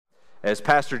as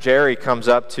Pastor Jerry comes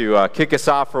up to kick us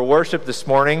off for worship this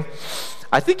morning.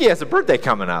 I think he has a birthday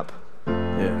coming up.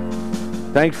 Yeah.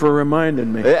 Thanks for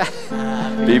reminding me.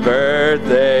 Happy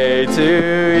birthday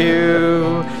to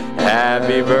you.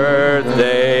 Happy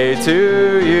birthday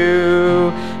to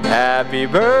you. Happy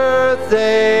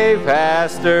birthday,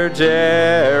 Pastor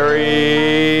Jerry.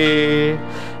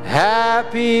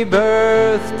 Happy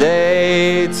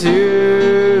birthday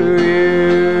to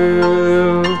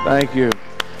you. Thank you.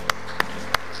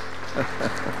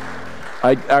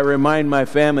 I remind my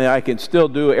family I can still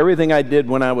do everything I did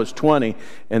when I was 20,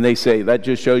 and they say, that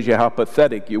just shows you how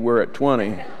pathetic you were at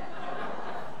 20.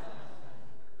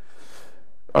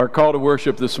 Our call to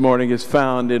worship this morning is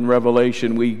found in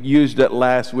Revelation. We used it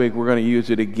last week. We're going to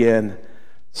use it again.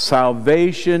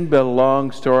 Salvation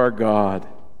belongs to our God,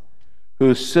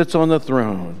 who sits on the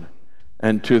throne,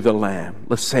 and to the Lamb.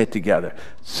 Let's say it together.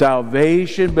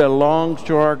 Salvation belongs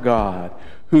to our God,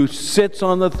 who sits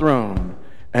on the throne,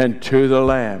 and to the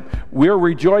Lamb. We're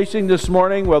rejoicing this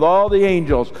morning with all the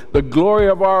angels, the glory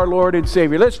of our Lord and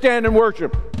Savior. Let's stand and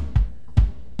worship.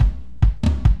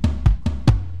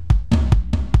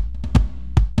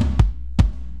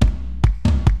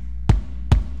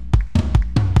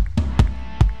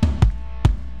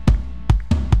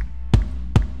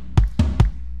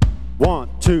 One,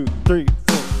 two, three,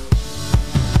 four.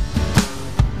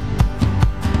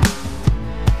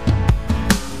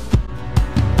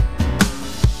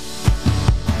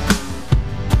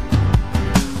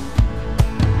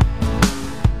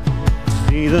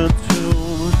 See the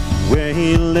tomb where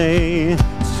he lay,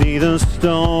 see the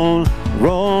stone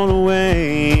roll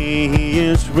away. He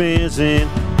is risen,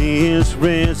 he is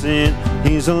risen,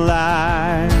 he's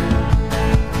alive.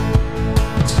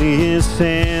 See his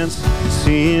hands,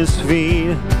 see his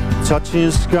feet, touch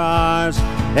his scars,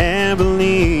 and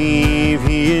believe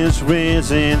he is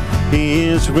risen, he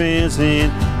is risen,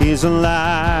 he's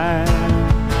alive.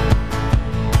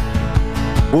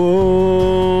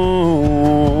 Whoa,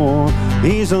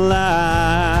 he's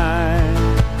alive.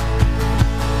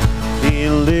 He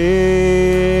lives.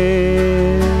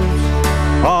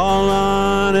 All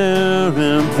honor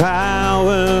and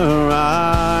power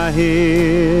are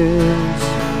his.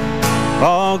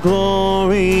 All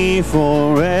glory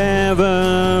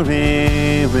forever,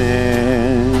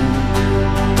 amen.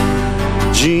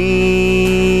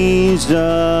 Jesus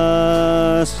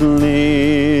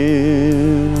lives.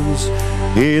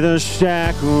 Hear the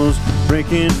shackles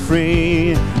breaking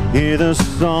free. Hear the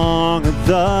song of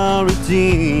the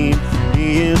redeemed.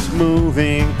 He is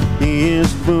moving, he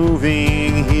is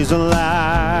moving, he's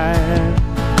alive.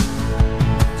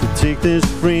 So take this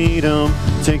freedom,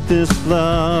 take this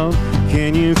love.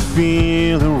 Can you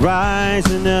feel it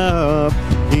rising up?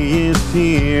 He is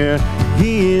here,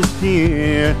 he is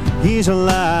here, he's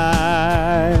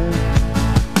alive.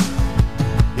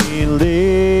 He lives.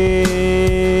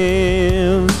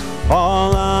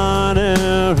 All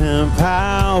honor and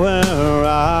power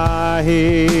are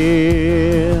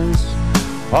his.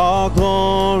 All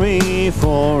glory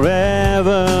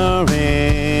forever,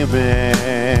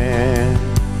 amen.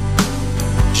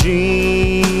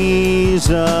 Jesus,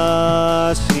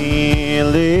 he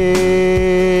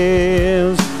lives.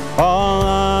 All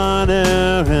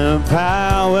honor and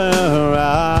power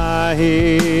are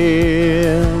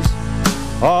his.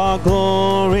 All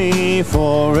glory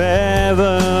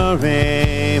forever,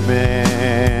 amen.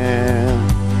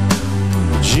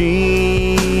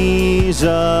 Jesus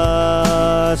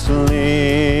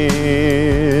lives.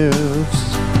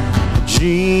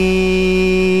 Jesus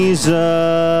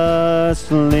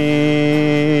lives.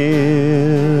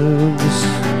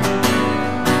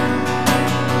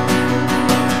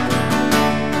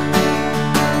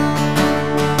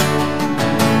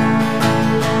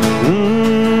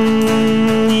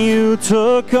 You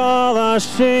took all our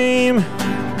shame,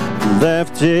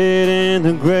 left it in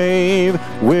the grave.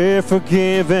 We're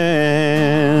forgiven,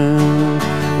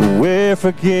 we're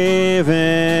forgiven.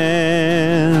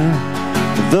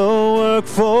 The work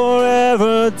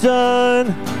forever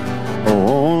done,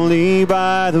 only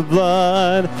by the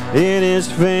blood. It is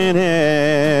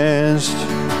finished,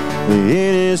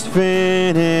 it is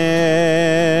finished.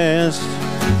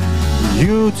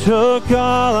 You took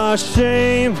all our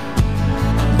shame,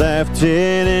 left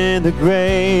it in the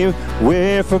grave.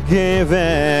 We're forgiven,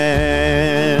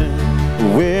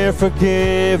 we're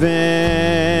forgiven.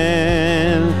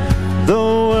 The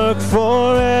work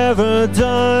forever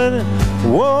done,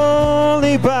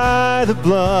 only by the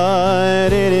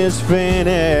blood. It is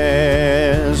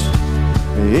finished,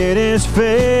 it is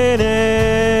finished.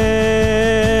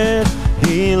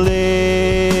 He lives.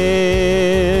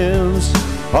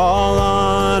 All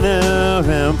honor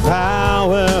and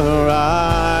power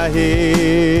are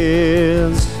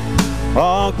His.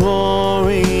 All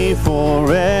glory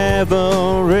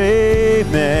forever,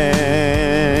 amen.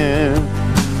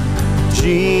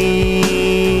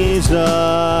 Jesus,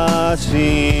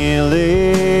 He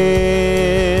lives.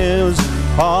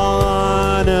 All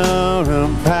honor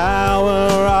and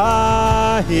power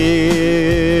are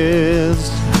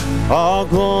His. All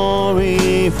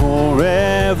glory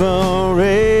forever,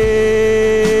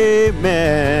 amen.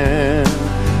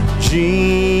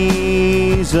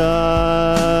 Jesus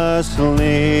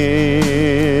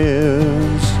lives.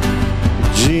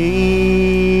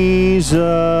 Jesus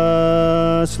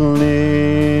lives.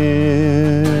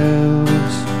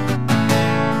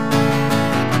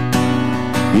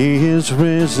 He is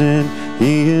risen.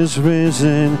 He is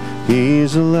risen. He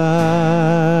is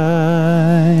alive.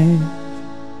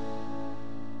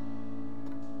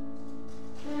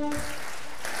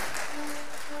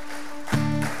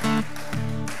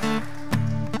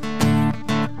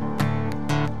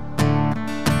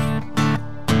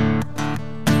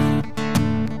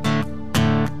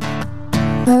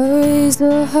 I raise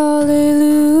a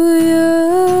hallelujah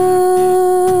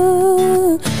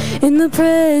in the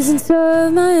presence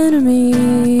of my enemies.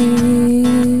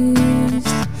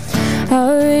 I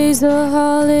raise a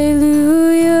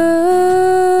hallelujah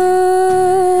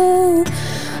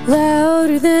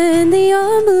louder than the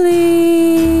unbelief.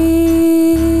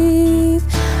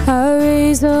 I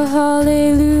raise a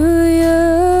hallelujah.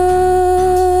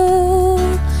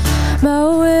 My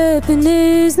weapon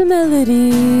is the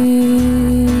melody.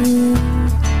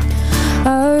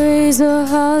 I raise a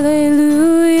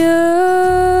hallelujah.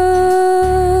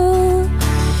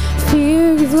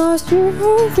 Fear, you've lost your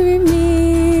hold over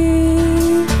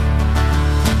me.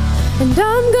 And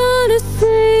I'm gonna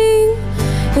sing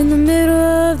in the middle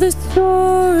of the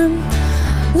storm.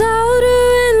 Louder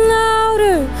and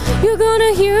louder, you're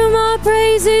gonna hear my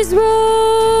praises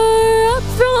roar. Up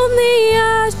from the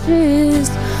ashes,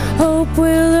 hope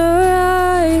will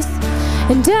arise.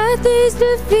 And death is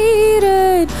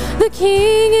defeated, the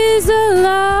King is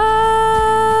alive.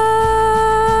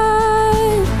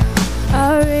 I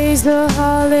raise a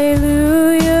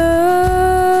hallelujah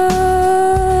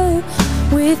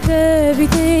with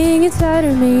everything inside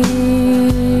of me.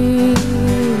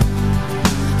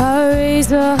 I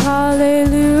raise a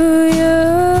hallelujah.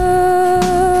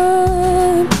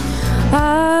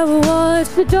 I will watch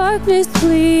the darkness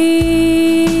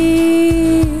flee.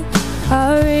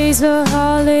 I raise a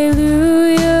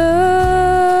hallelujah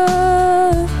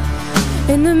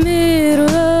in the middle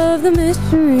of the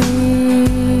mystery.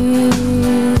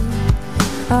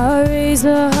 I raise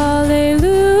a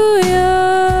hallelujah.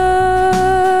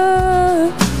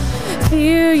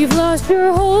 Fear, you've lost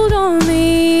your hold on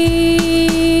me.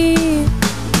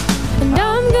 And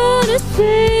I'm gonna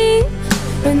sing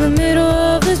in the middle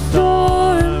of the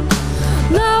storm.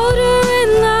 Louder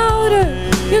and louder,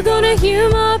 you're gonna hear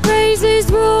my praises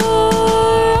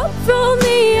roar. Up from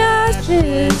the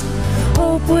ashes,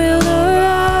 hope will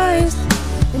arise.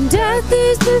 And death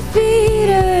is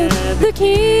defeated, the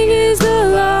King is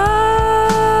alive.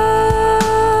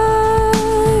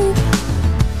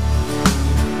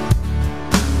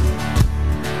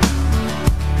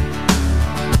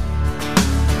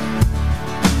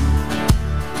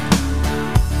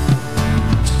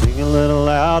 Sing a little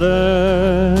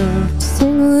louder.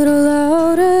 Sing a little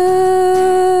louder.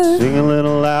 Sing a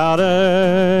little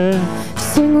louder.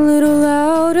 Sing a little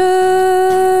louder.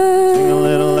 Sing a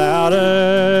little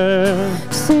louder.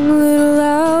 Sing a little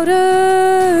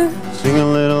louder. Sing a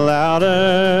little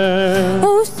louder.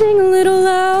 Oh, sing a little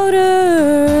louder.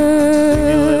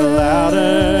 Sing a little louder.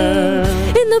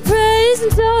 In the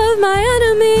presence of my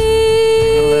enemy.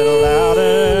 Sing a little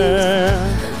louder.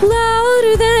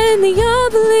 Louder than the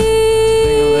unbelief.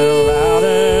 Sing a little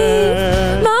louder.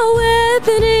 My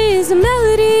weapon is a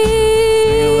melody.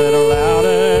 Sing a little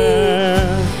louder.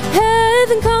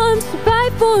 Heaven comes to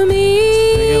fight for me.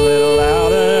 Sing a little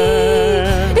louder.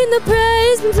 In the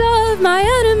presence of my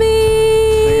enemy.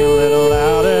 Sing a little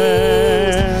louder.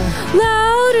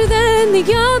 Louder than the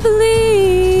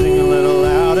unbelief. Sing a little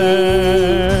louder.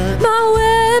 My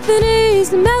weapon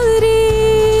is a melody.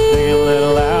 Sing a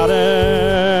little louder.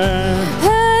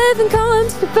 Heaven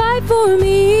comes to fight for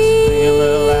me. Sing a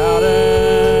little louder.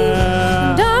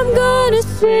 And I'm gonna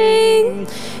sing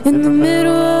in the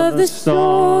middle of the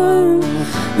storm.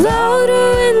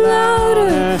 Louder and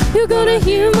louder, you're gonna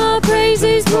hear my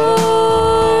praises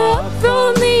roar. Up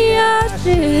from the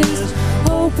ashes,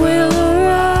 hope will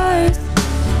arise.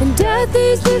 And death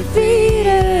is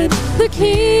defeated, the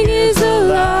King is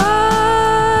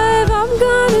alive. I'm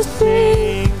gonna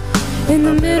sing in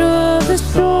the middle of the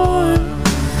storm.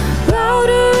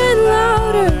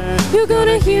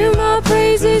 gonna hear my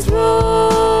praises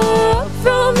roar.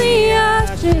 From the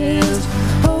ashes,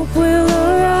 hope will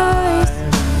arise,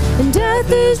 and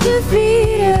death is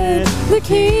defeated, the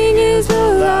King is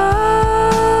alive.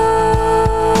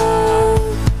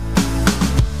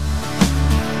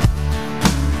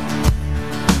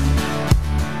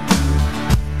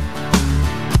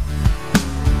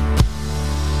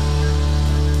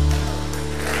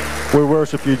 We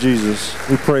worship you, Jesus.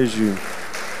 We praise you.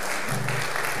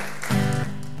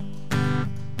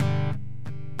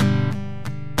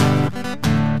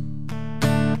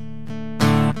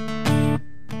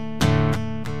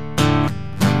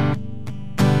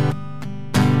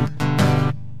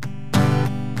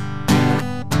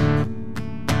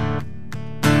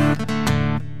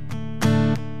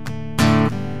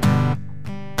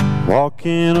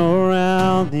 Walking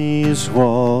around these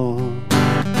walls,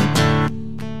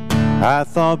 I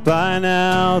thought by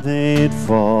now they'd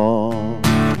fall,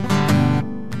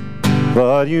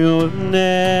 but you've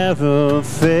never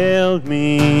failed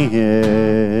me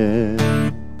yet.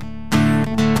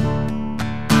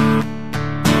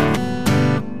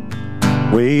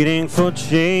 Waiting for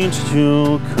change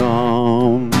to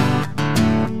come,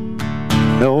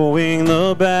 knowing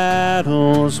the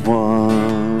battle's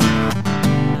won,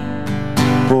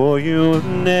 for you've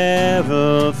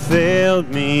never failed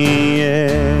me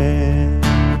yet.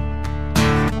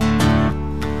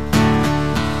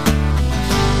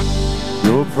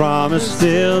 Your promise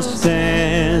still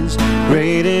stands.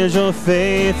 Great is your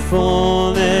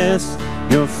faithfulness,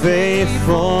 your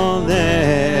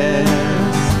faithfulness.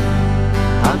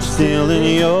 I'm still in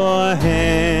your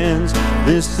hands.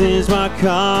 This is my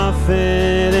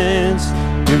confidence.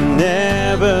 You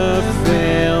never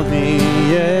failed me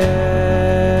yet.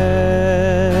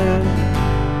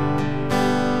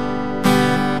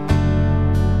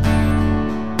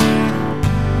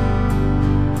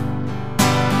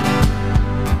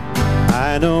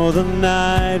 I know the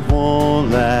night won't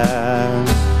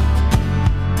last.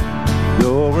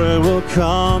 Your word will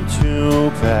come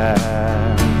to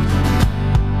pass.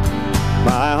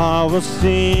 My heart will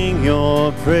sing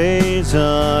your praise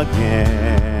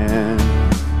again.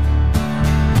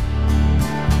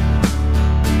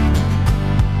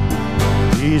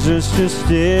 Jesus, you're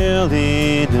still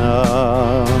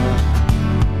enough.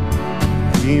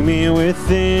 Keep me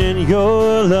within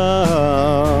your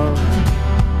love.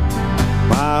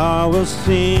 My heart will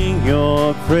sing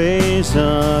your praise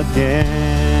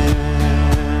again.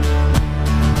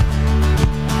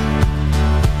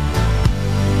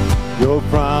 Your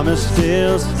promise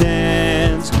still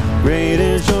stands. Great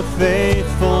is your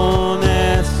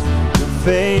faithfulness, your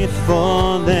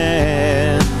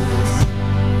faithfulness.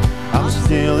 I'm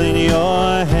still in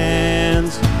your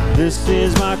hands. This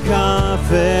is my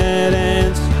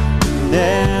confidence. You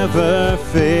never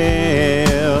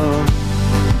fail.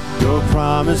 Your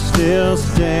promise still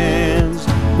stands.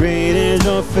 Great is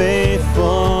your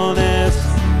faithfulness,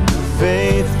 your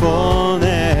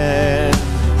faithfulness.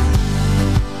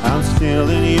 I'm still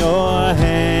in your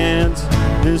hands.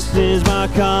 This is my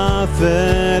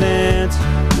confidence.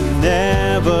 You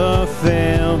never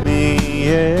fail me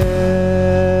yet.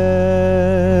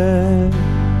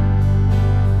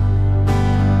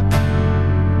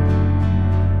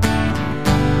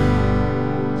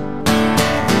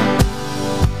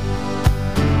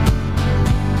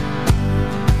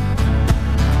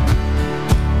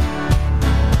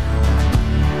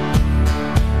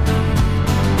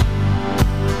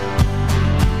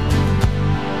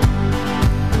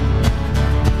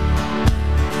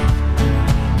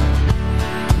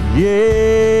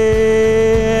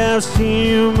 Yeah, I see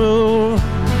you move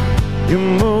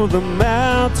the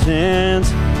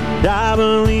mountains, and I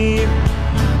believe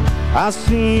I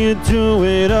see you do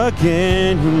it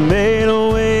again. You made a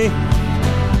way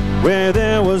where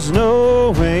there was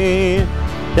no way,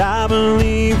 and I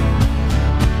believe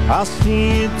I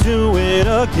see you do it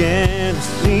again. I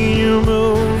see you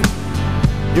move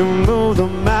the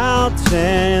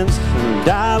mountains, and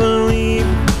I believe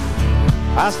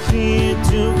I see you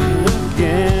do it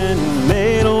again. You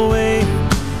made a way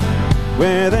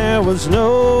where there was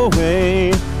no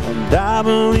way, and I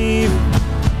believe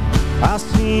I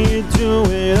see you do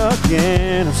it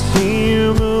again. I see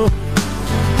you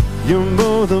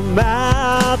move the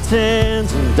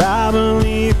mountains, and I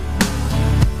believe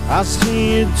I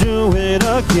see you do it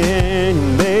again. You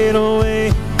made a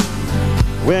way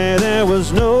where there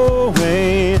was no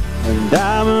way, and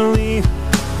I believe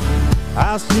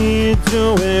I see you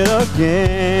do it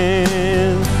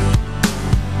again.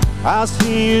 I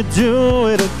see you do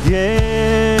it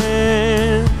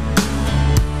again.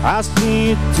 I see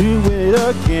you do it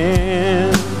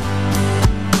again.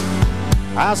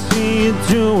 I see you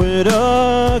do it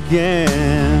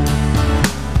again.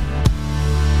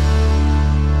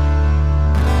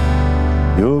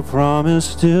 Your promise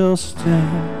still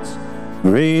stands.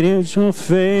 Great is your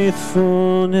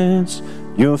faithfulness,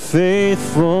 your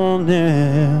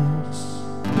faithfulness.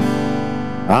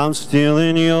 I'm still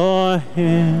in your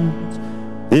hands.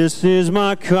 This is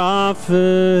my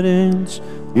confidence.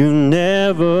 You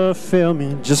never fail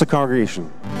me. Just a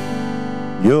congregation.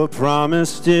 Your promise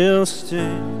still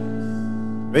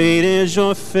stands. Great is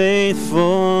your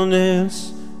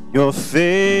faithfulness, your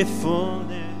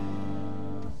faithfulness.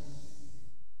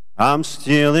 I'm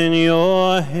still in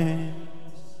your hands.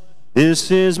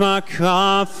 This is my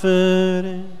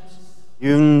confidence.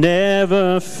 You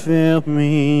never failed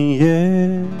me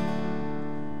yet.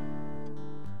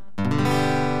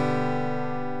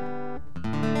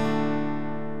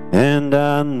 And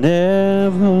I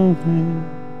never will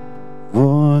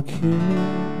forget.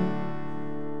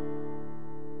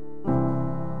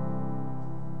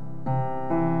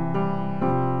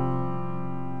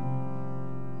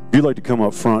 If you'd like to come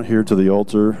up front here to the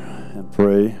altar and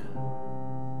pray,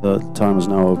 the time is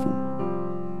now open.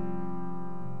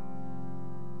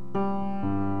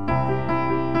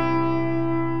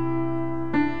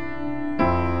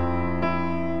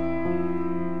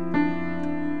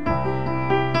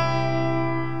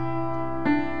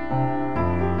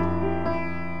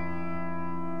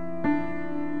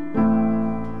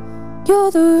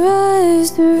 You're the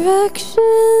resurrection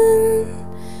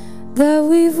that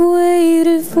we've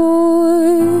waited for.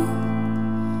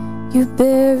 You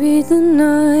buried the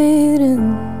night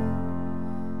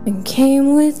and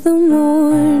came with the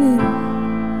morning.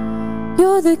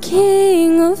 You're the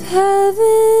King of heaven.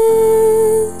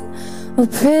 All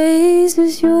praise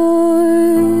is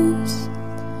yours.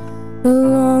 The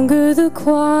longer the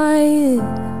quiet,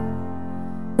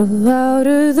 the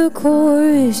louder the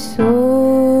chorus.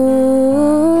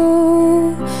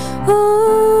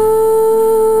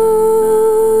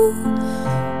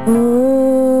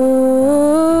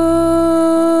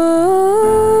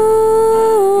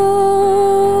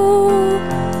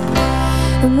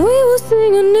 And we will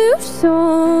sing a new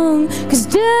song, 'cause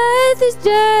death is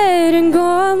dead and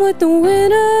gone with the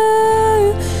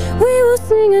winner. We will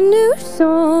sing a new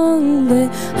song,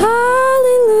 let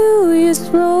hallelujahs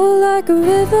flow like a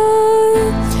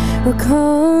river. We're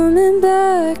coming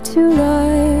back to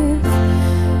life,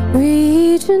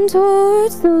 reaching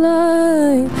towards the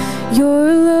light.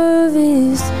 Your love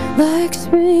is like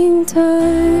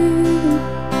springtime.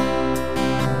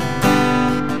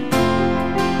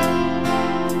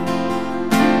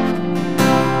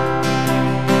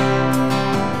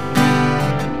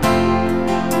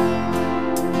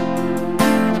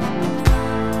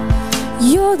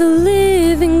 You're the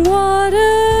living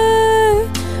water,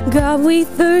 God, we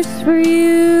thirst for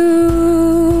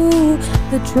you.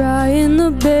 The dry and the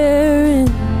barren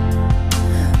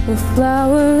will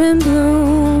flower and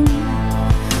bloom.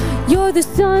 You're the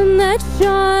sun that's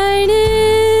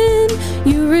shining,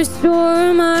 you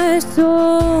restore my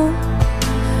soul.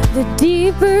 The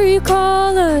deeper you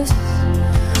call us,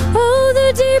 oh,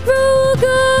 the deeper we'll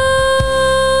go.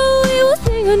 We will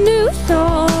sing a new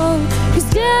song, 'cause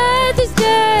death is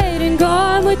dead and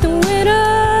gone with the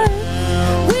winner.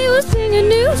 We will sing a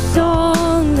new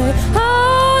song, let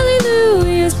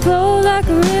hallelujahs flow like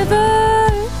a river.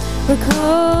 We're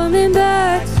coming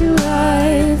back to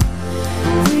life,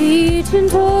 reaching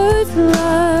towards the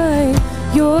light.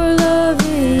 Your love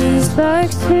is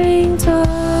like springtime.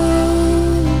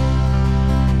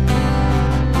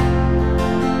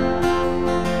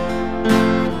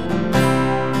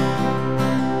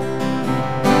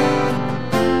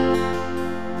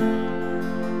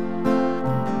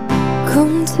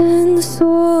 Come tend the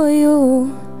soil,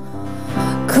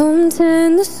 come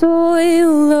tend the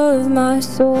soil of my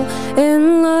soul.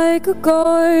 And like a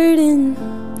garden,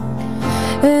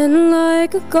 and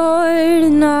like a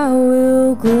garden I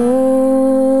will grow.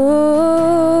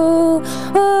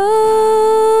 Oh,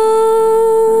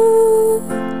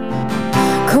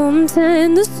 come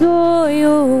tend the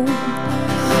soil,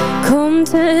 come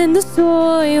tend the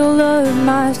soil of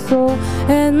my soul.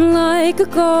 And like a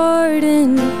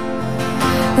garden,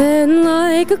 and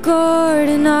like a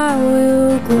garden I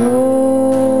will grow.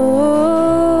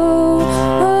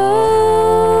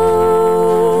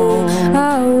 Oh, I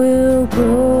will grow.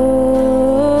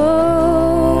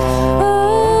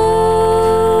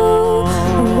 Oh,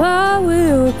 I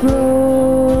will grow.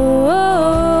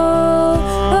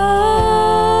 Oh,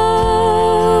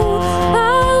 I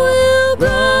will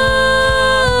grow.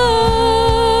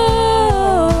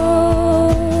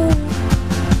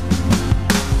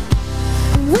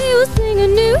 We will sing a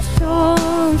new song.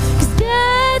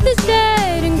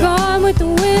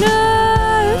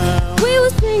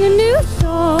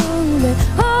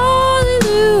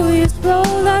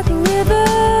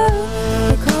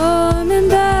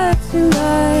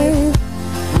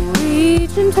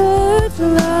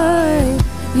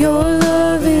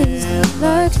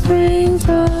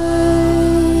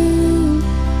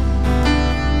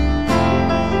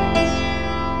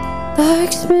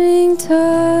 like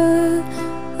springtime.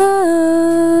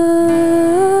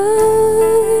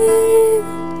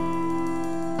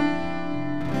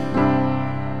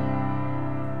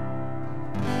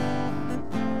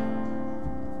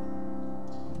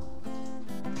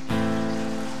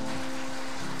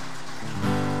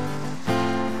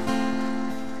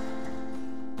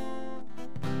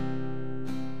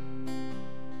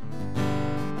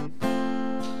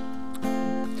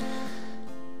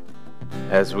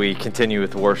 As we continue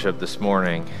with worship this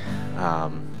morning,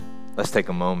 let's take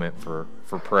a moment for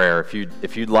prayer.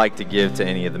 If you'd like to give to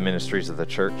any of the ministries of the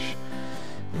church,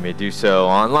 you may do so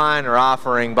online or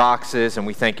offering boxes, and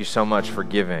we thank you so much for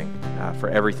giving, for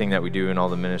everything that we do in all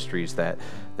the ministries that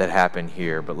happen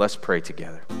here. But let's pray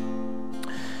together.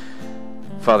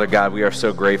 Father God, we are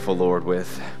so grateful, Lord,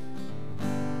 with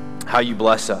how you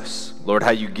bless us, Lord,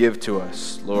 how you give to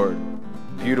us, Lord,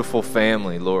 beautiful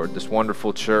family, Lord, this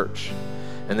wonderful church,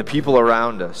 and the people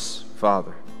around us,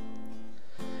 Father.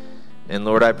 And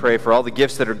Lord, I pray for all the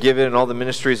gifts that are given and all the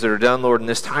ministries that are done, Lord, in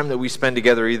this time that we spend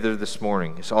together either this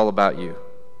morning. It's all about you.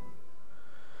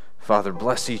 Father,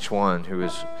 bless each one who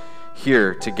is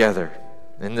here together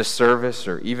in this service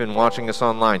or even watching us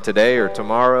online today or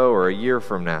tomorrow or a year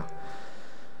from now.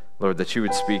 Lord, that you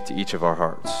would speak to each of our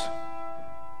hearts.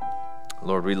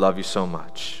 Lord, we love you so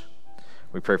much.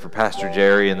 We pray for Pastor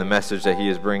Jerry and the message that he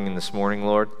is bringing this morning,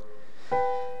 Lord.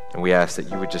 And we ask that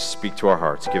you would just speak to our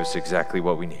hearts, give us exactly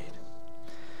what we need.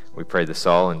 We pray this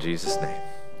all in Jesus' name.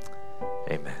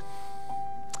 Amen.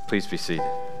 Please be seated.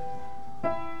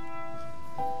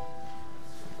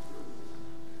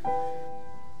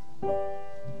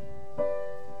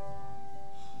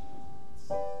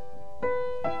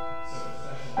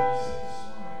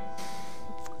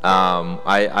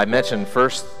 I mentioned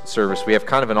first service, we have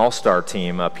kind of an all-star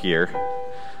team up here.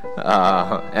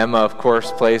 Emma, of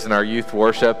course, plays in our youth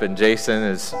worship, and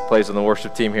Jason plays on the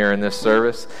worship team here in this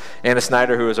service. Anna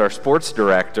Snyder, who is our sports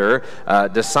director,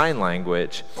 does sign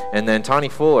language. And then Tawny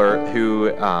Fuller, who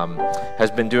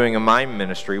has been doing a mime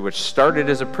ministry, which started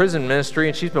as a prison ministry,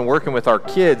 and she's been working with our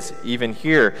kids even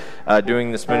here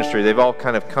doing this ministry. They've all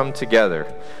kind of come together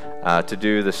to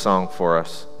do this song for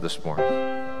us this morning.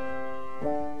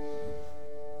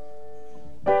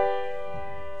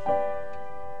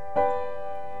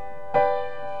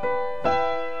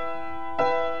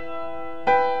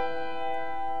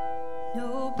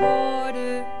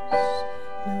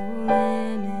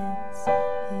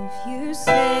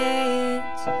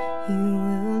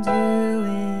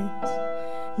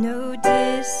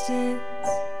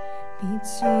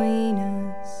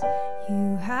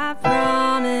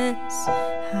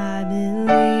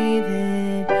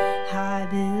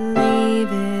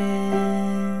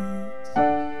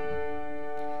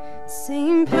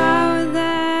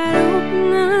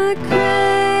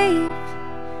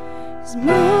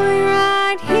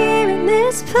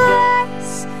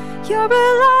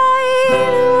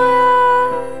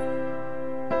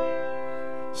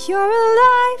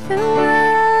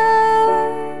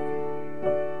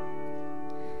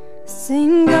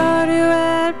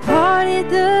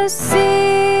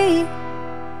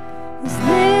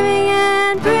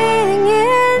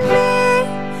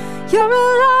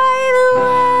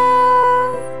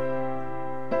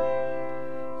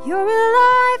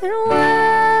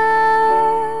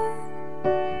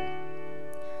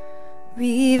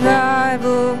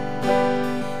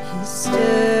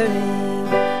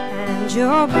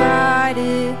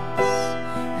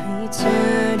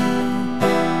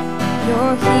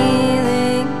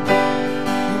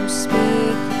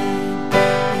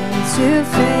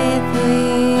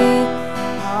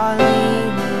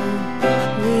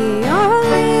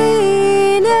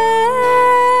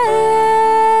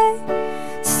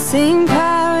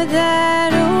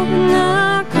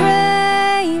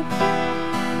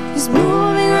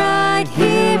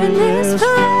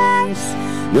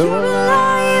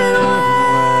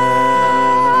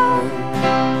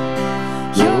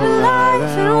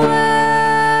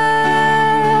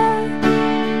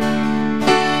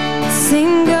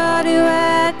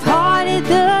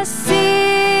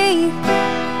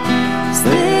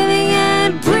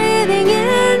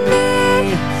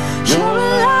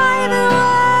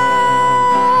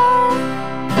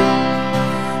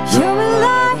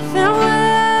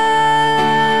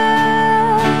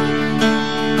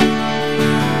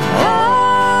 Oh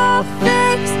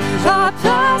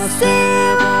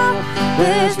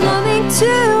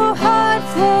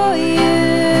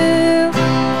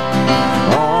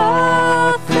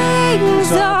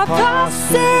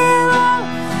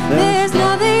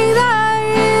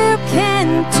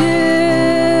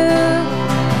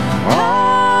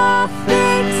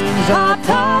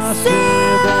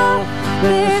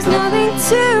There's nothing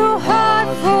too hard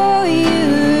for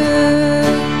you.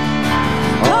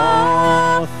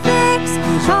 All things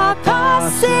are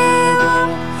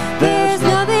possible. There's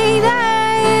nothing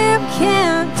that you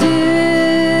can't do.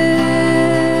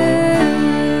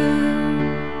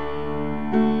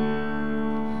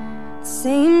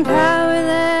 Same power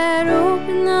that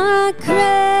opened the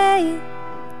grave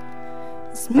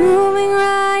is moving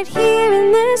right here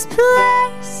in this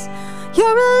place.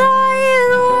 You're alive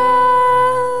and well.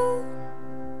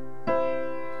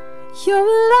 You're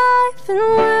alive and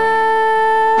well.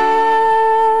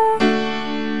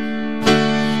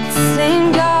 The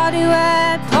same God who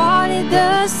had parted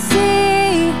the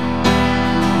sea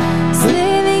is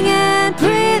living and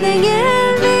breathing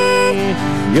in me.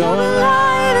 You're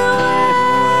alive and well.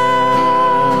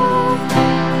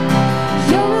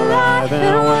 You're alive and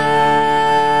well.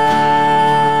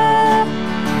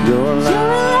 You're alive.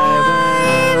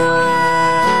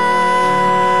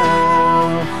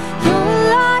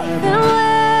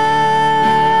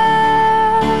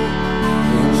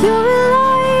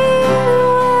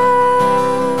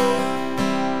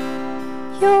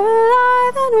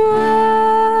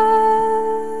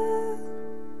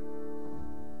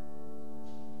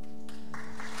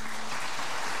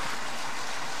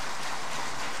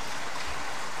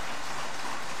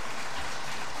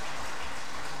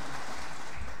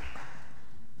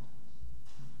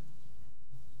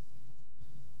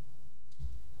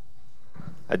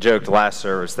 I joked last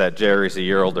service that Jerry's a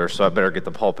year older, so I better get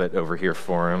the pulpit over here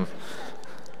for him.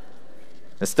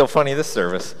 It's still funny this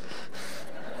service.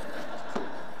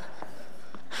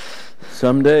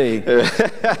 Someday.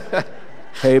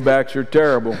 Paybacks are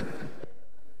terrible.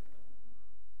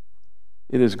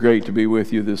 It is great to be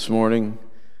with you this morning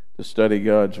to study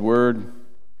God's Word.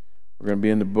 We're going to be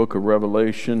in the book of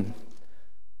Revelation.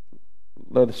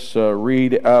 Let us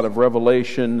read out of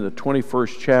Revelation, the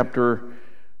 21st chapter,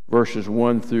 verses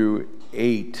 1 through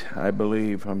 8, I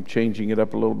believe. I'm changing it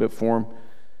up a little bit for them.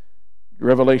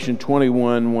 Revelation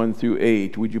 21, 1 through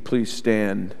 8. Would you please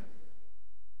stand?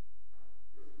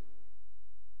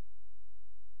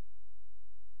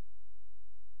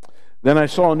 Then I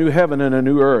saw a new heaven and a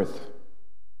new earth.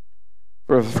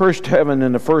 For the first heaven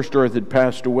and the first earth had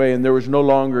passed away, and there was no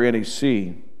longer any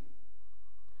sea.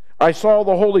 I saw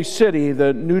the holy city,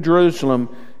 the New Jerusalem,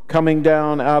 coming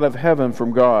down out of heaven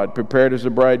from God, prepared as a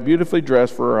bride beautifully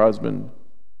dressed for her husband.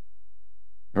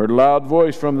 I heard a loud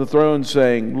voice from the throne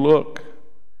saying, "Look,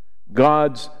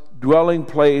 God's dwelling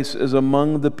place is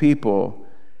among the people,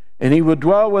 and he will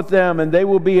dwell with them, and they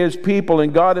will be his people,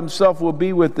 and God himself will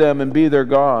be with them and be their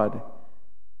God.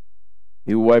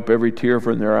 He will wipe every tear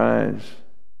from their eyes.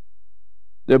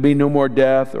 There'll be no more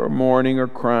death or mourning or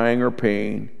crying or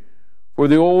pain, for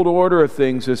the old order of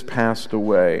things has passed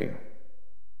away."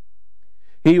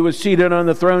 He who was seated on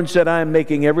the throne said, "I am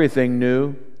making everything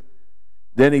new."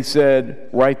 Then he said,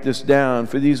 "Write this down,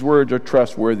 for these words are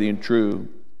trustworthy and true."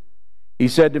 He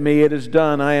said to me, "It is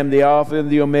done. I am the Alpha and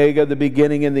the Omega, the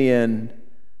beginning and the end.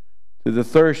 To the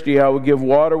thirsty I will give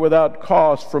water without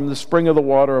cost from the spring of the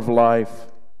water of life.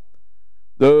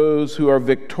 Those who are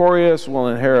victorious will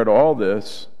inherit all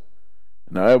this,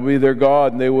 and I will be their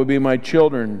God, and they will be my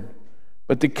children.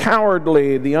 But the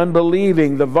cowardly, the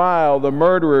unbelieving, the vile, the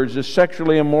murderers, the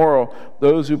sexually immoral,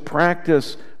 those who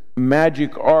practice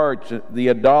magic arts, the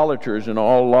idolaters, and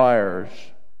all liars,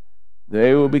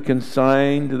 they will be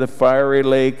consigned to the fiery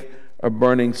lake of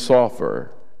burning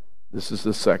sulfur. This is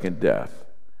the second death."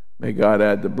 May God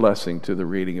add the blessing to the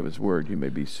reading of his word. You may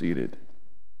be seated.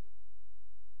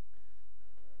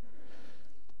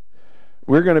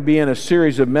 We're going to be in a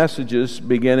series of messages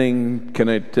beginning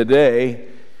today.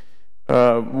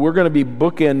 We're going to be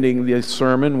bookending this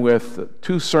sermon with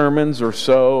 2 sermons or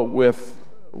so with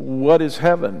what is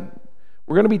heaven.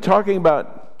 We're going to be talking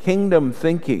about kingdom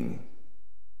thinking.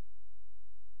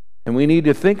 And we need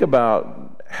to think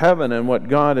about heaven and what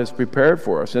God has prepared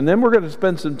for us. And then we're going to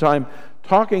spend some time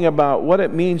talking about what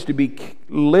it means to be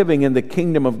living in the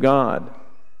kingdom of God.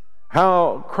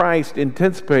 How Christ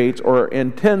intends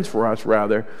for us,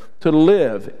 to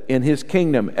live in his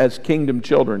kingdom as kingdom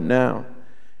children now.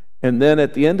 And then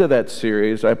at the end of that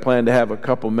series, I plan to have a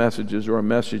couple messages or a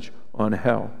message on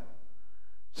hell.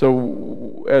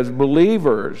 So as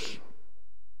believers,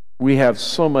 we have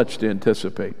so much to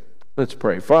anticipate. Let's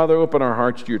pray. Father, open our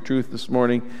hearts to your truth this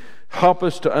morning. Help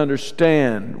us to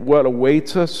understand what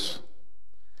awaits us.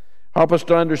 Help us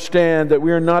to understand that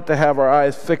we are not to have our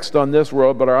eyes fixed on this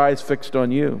world, but our eyes fixed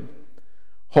on you.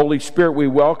 Holy Spirit, we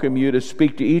welcome you to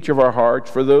speak to each of our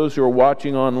hearts. For those who are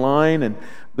watching online and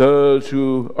those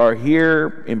who are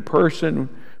here in person,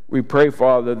 we pray,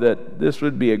 Father, that this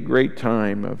would be a great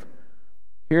time of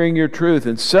hearing your truth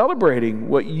and celebrating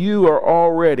what you are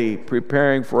already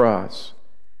preparing for us.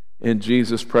 In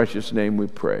Jesus' precious name we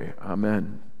pray.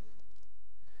 Amen.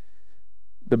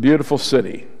 The beautiful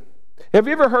city. Have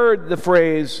you ever heard the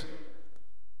phrase,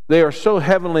 they are so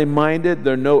heavenly minded,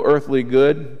 they're no earthly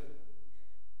good?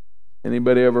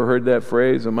 Anybody ever heard that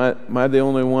phrase? Am I the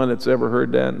only one that's ever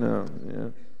heard that? No. Yeah.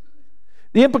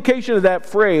 The implication of that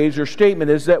phrase or statement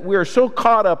is that we are so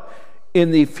caught up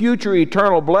in the future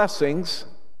eternal blessings,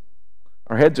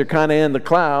 our heads are kind of in the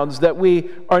clouds, that we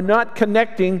are not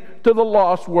connecting to the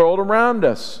lost world around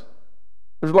us.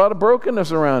 There's a lot of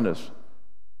brokenness around us.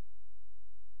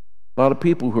 A lot of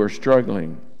people who are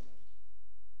struggling.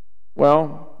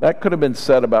 Well, that could have been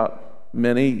said about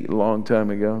many a long time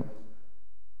ago.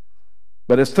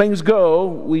 But as things go,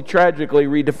 we tragically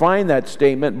redefine that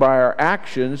statement by our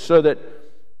actions so that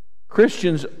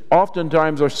Christians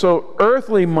oftentimes are so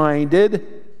earthly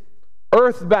minded,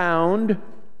 earthbound,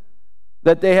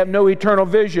 that they have no eternal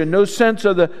vision, no sense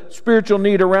of the spiritual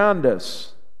need around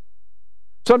us.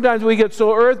 Sometimes we get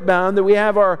so earthbound that we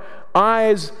have our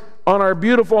eyes on our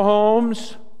beautiful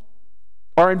homes,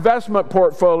 our investment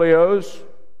portfolios.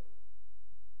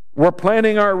 We're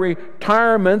planning our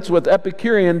retirements with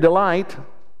Epicurean delight.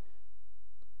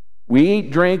 We eat,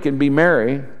 drink, and be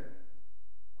merry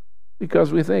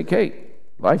because we think, hey,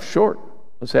 life's short.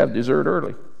 Let's have dessert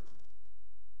early.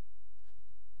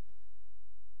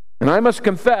 And I must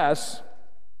confess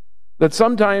that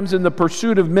sometimes in the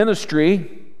pursuit of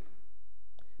ministry,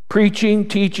 preaching,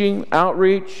 teaching,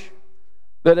 outreach,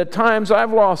 that at times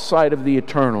I've lost sight of the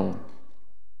eternal.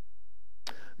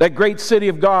 That great city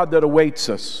of God that awaits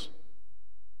us.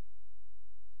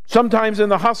 Sometimes in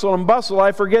the hustle and bustle,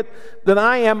 I forget that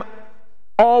I am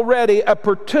already a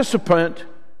participant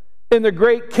in the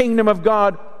great kingdom of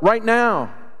God right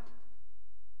now.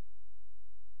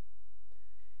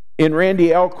 In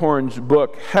Randy Alcorn's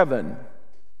book, Heaven,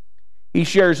 he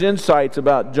shares insights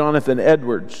about Jonathan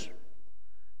Edwards.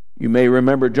 You may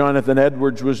remember Jonathan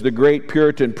Edwards was the great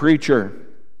Puritan preacher.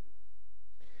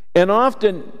 And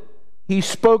often he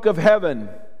spoke of heaven.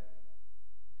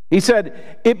 He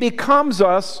said, it becomes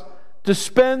us to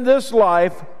spend this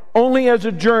life only as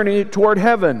a journey toward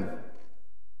heaven,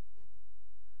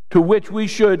 to which we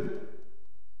should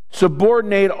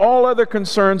subordinate all other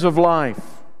concerns of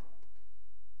life.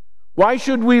 Why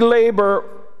should we labor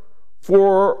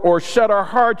for or set our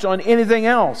hearts on anything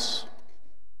else?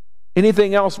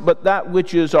 Anything else but that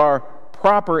which is our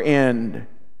proper end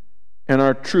and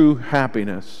our true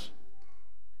happiness.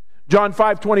 John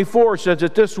 5:24 says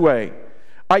it this way,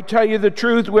 I tell you the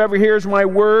truth, whoever hears my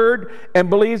word and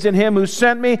believes in him who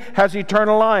sent me has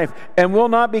eternal life and will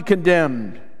not be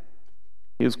condemned.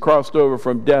 He has crossed over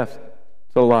from death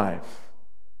to life.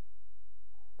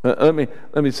 Let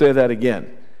me say that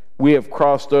again. We have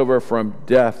crossed over from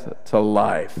death to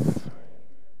life.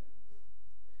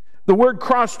 The word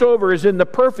crossed over is in the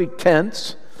perfect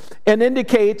tense and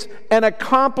indicates an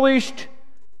accomplished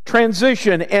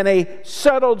transition and a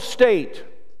settled state.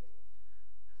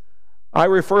 I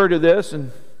refer to this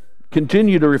and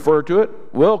continue to refer to it,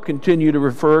 will continue to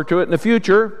refer to it in the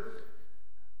future,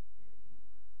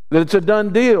 that it's a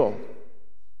done deal.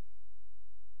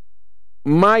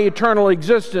 My eternal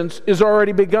existence is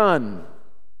already begun.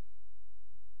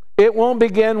 It won't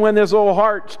begin when this old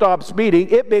heart stops beating.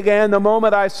 It began the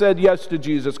moment I said yes to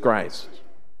Jesus Christ.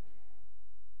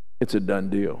 It's a done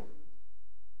deal.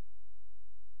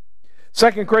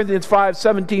 2 Corinthians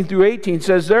 5:17 through 18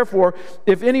 says, therefore,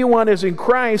 if anyone is in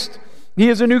Christ, he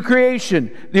is a new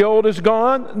creation. The old is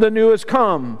gone, the new has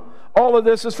come. All of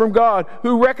this is from God,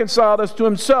 who reconciled us to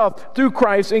himself through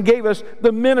Christ and gave us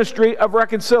the ministry of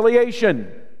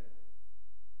reconciliation.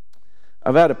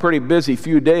 I've had a pretty busy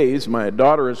few days. My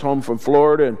daughter is home from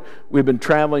Florida, and we've been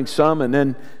traveling some, and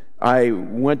then I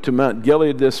went to Mount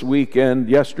Gilead this weekend,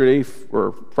 yesterday,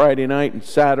 for Friday night and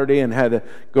Saturday, and had to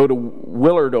go to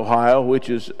Willard, Ohio,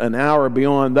 which is an hour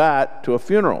beyond that, to a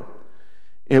funeral.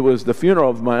 It was the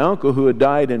funeral of my uncle who had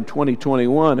died in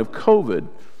 2021 of COVID.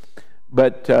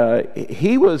 But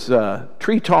he was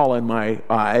tree tall in my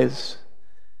eyes.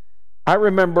 I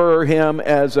remember him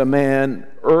as a man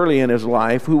early in his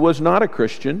life who was not a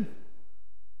Christian,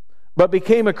 but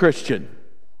became a Christian.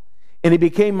 And he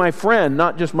became my friend,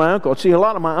 not just my uncle. See, a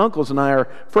lot of my uncles and I are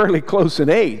fairly close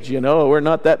in age, you know. We're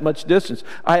not that much distance.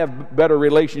 I have better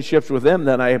relationships with them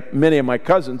than I have many of my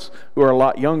cousins who are a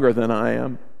lot younger than I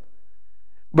am.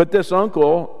 But this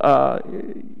uncle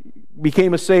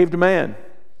became a saved man.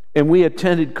 And we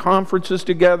attended conferences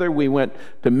together. We went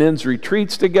to men's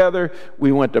retreats together.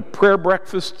 We went to prayer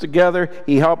breakfasts together.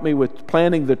 He helped me with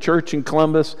planning the church in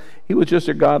Columbus. He was just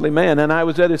a godly man. And I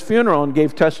was at his funeral and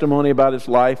gave testimony about his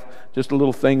life, just a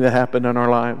little thing that happened in our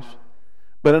lives.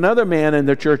 But another man in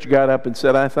the church got up and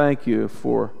said, I thank you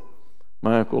for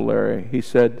my Uncle Larry. He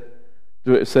said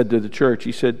to the church,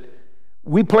 he said,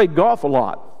 we played golf a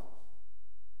lot.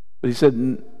 But he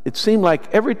said, it seemed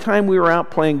like every time we were out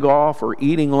playing golf or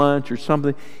eating lunch or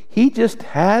something, he just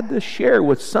had to share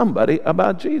with somebody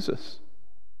about Jesus.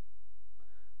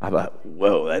 I thought,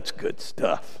 whoa, that's good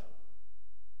stuff.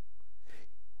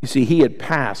 You see, he had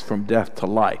passed from death to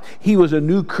life. He was a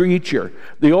new creature.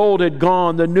 The old had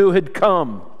gone, the new had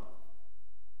come.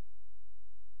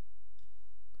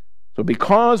 So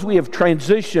because we have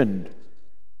transitioned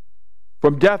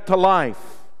from death to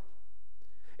life,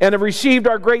 and have received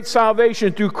our great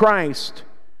salvation through Christ,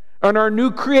 and are new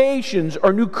creations,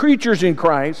 or new creatures in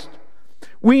Christ,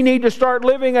 we need to start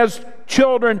living as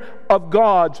children of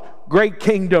God's great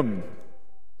kingdom,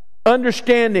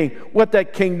 understanding what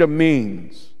that kingdom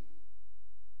means.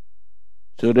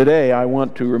 So today I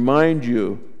want to remind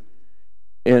you,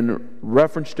 in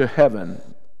reference to heaven,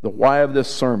 the why of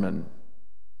this sermon,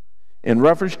 in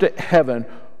reference to heaven,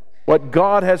 what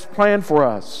God has planned for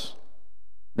us.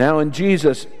 Now in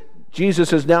Jesus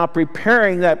is now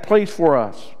preparing that place for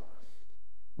us.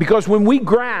 Because when we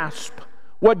grasp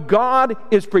what God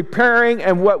is preparing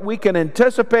and what we can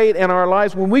anticipate in our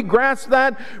lives, when we grasp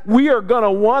that, we are going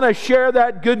to want to share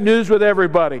that good news with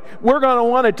everybody. We're going to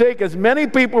want to take as many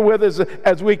people with us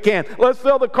as we can. Let's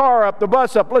fill the car up, the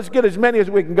bus up. Let's get as many as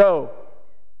we can go.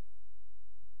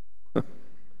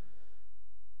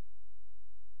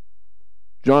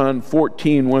 John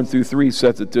 14, 1 through 3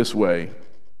 says it this way.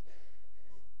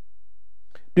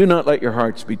 Do not let your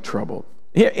hearts be troubled.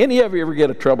 Any of you ever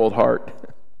get a troubled heart?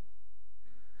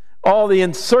 All the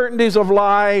uncertainties of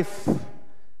life,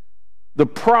 the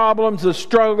problems, the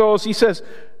struggles. He says,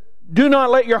 do not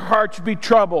let your hearts be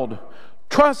troubled.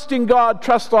 Trust in God,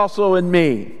 trust also in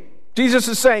me. Jesus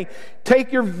is saying,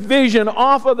 take your vision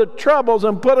off of the troubles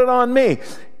and put it on me.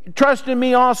 Trust in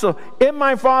me also.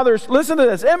 Listen to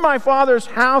this. In my Father's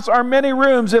house are many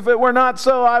rooms. If it were not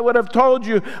so, I would have told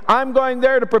you. I'm going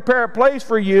there to prepare a place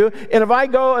for you. And if I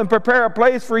go and prepare a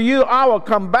place for you, I will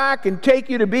come back and take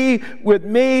you to be with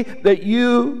me, that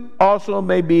you also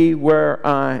may be where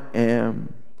I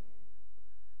am.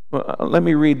 Well, let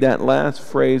me read that last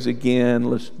phrase again.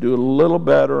 Let's do a little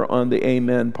better on the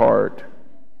amen part.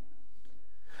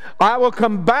 I will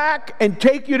come back and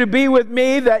take you to be with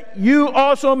me, that you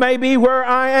also may be where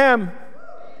I am.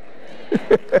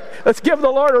 Let's give the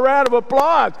Lord a round of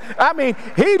applause. I mean,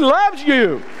 He loves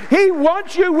you. He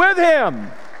wants you with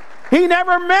Him. He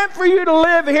never meant for you to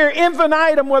live here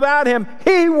infinitum without Him.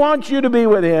 He wants you to be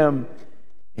with Him.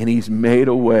 And He's made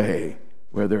a way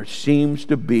where there seems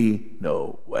to be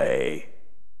no way.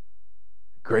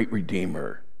 Great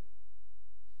Redeemer.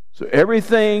 So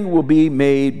everything will be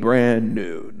made brand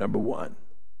new, number one.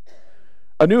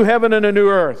 A new heaven and a new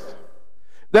earth.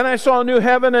 Then I saw a new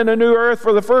heaven and a new earth,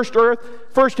 for the first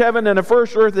heaven and the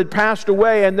first earth had passed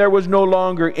away, and there was no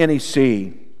longer any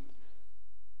sea.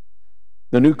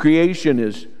 The new creation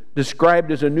is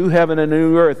described as a new heaven and a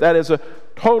new earth. That is a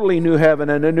totally new heaven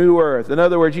and a new earth. In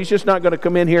other words, He's just not going to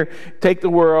come in here, take the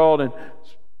world, and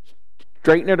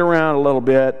straighten it around a little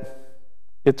bit.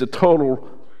 It's a total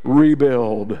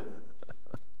rebuild.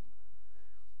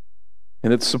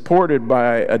 And it's supported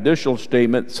by additional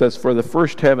statement that says, for the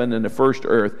first heaven and the first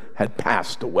earth had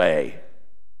passed away.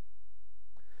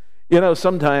 You know,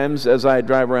 sometimes as I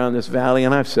drive around this valley,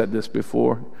 and I've said this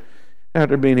before,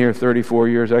 after being here 34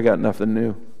 years, I got nothing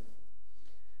new.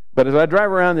 But as I drive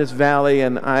around this valley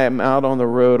and I am out on the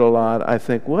road a lot, I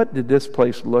think, what did this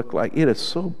place look like? It is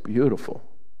so beautiful.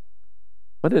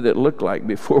 What did it look like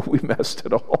before we messed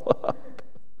it all up?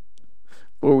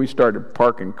 Before we started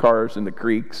parking cars in the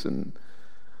creeks and,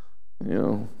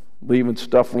 leaving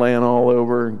stuff laying all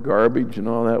over, and garbage and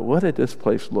all that. What did this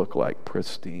place look like?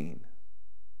 Pristine.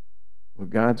 Well,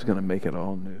 God's going to make it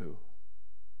all new.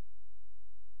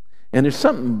 And there's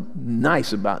something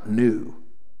nice about new.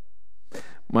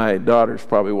 My daughter's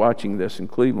probably watching this in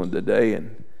Cleveland today,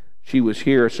 and she was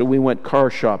here, so we went car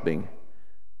shopping.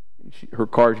 Her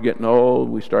car's getting old.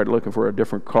 We started looking for a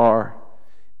different car.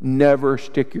 Never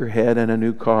stick your head in a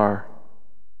new car.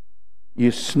 You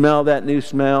smell that new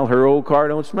smell. Her old car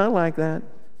don't smell like that.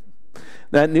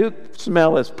 That new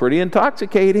smell is pretty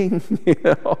intoxicating.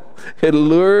 It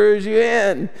lures you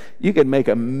in. You could make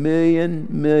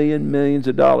millions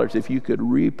of dollars if you could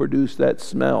reproduce that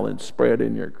smell and spray it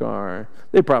in your car.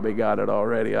 They probably got it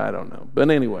already. I don't know.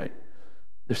 But anyway,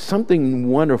 there's something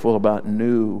wonderful about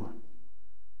new.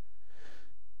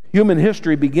 Human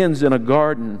history begins in a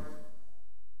garden.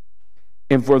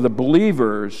 And for the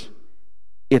believers,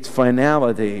 its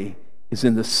finality is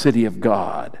in the city of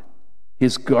God,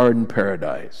 His garden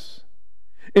paradise.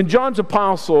 In John the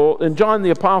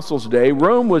Apostle's day,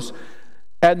 Rome was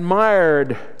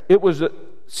admired. It was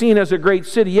seen as a great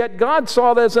city, yet God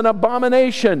saw it as an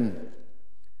abomination.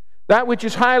 That which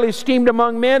is highly esteemed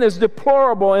among men is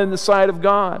deplorable in the sight of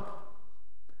God.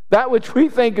 That which we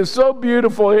think is so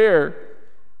beautiful here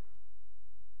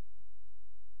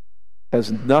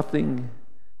has nothing,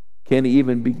 can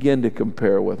even begin to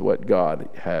compare with what God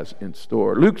has in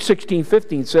store. Luke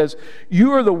 16:15 says,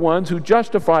 "You are the ones who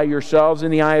justify yourselves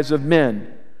in the eyes of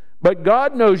men, but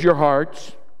God knows your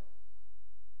hearts.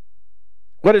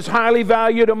 What is highly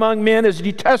valued among men is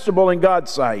detestable in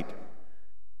God's sight."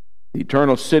 The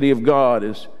eternal city of God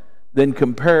is then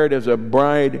compared as a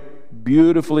bride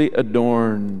beautifully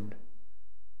adorned.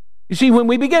 You see, when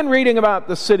we begin reading about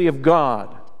the city of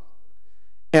God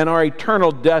and our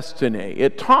eternal destiny,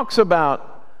 it talks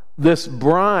about this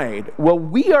bride. Well,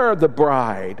 we are the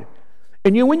bride.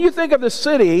 And when you think of the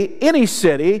city, any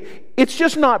city, it's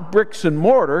just not bricks and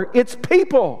mortar, it's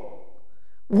people.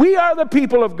 We are the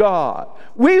people of God.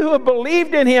 We who have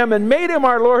believed in Him and made Him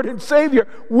our Lord and Savior,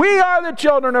 we are the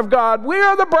children of God. We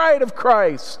are the bride of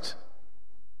Christ.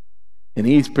 And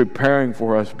He's preparing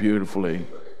for us beautifully.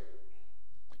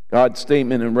 God's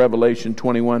statement in Revelation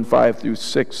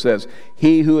 21:5-6 says,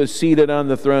 "He who is seated on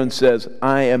the throne says,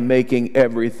 I am making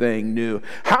everything new."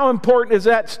 How important is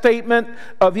that statement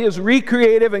of His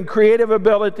recreative and creative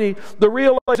ability? The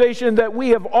realization that we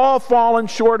have all fallen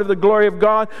short of the glory of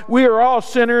God. We are all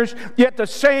sinners, yet the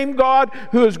same God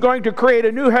who is going to create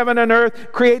a new heaven and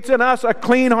earth creates in us a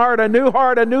clean heart, a new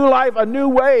life, a new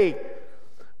way.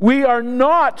 We are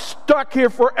not stuck here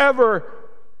forever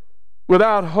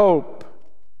without hope.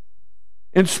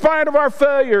 In spite of our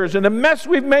failures and the mess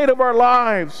we've made of our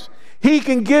lives, He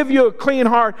can give you a clean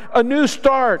heart, a new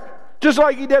start, just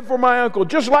like He did for my uncle,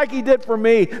 just like He did for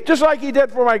me, just like He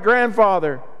did for my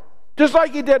grandfather, just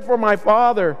like He did for my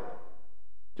father,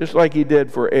 just like He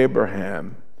did for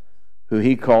Abraham, who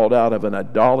He called out of an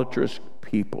idolatrous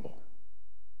people.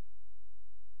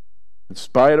 In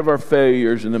spite of our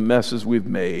failures and the messes we've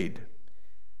made.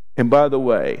 And by the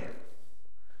way,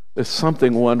 there's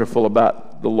something wonderful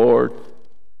about the Lord.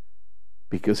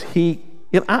 Because He,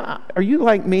 are you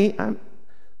like me?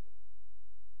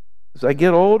 As I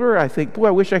get older, I think, boy,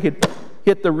 I wish I could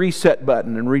hit the reset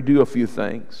button and redo a few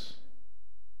things.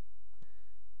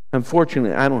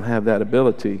 Unfortunately, I don't have that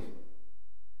ability.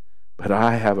 But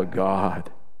I have a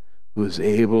God who is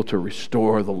able to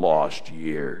restore the lost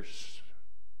years.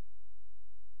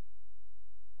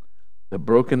 The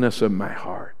brokenness of my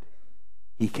heart,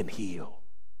 He can heal.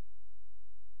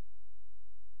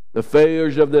 The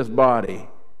failures of this body,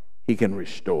 He can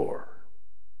restore.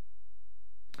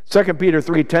 2 Peter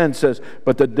 3:10 says,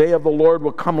 "But the day of the Lord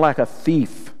will come like a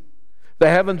thief. The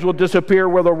heavens will disappear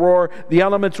with a roar, the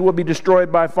elements will be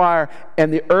destroyed by fire,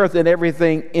 and the earth and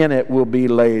everything in it will be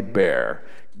laid bare."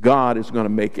 God is going to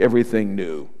make everything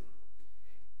new.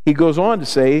 He goes on to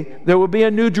say, there will be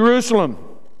a new Jerusalem.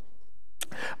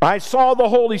 "I saw the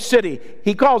holy city,"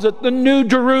 he calls it the New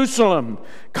Jerusalem,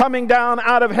 "coming down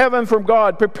out of heaven from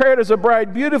God, prepared as a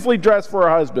bride beautifully dressed for her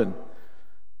husband."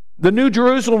 The New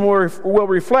Jerusalem will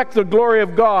reflect the glory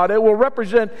of God. It will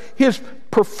represent His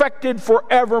perfected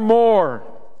forevermore.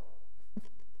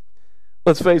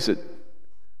 Let's face it,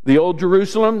 the old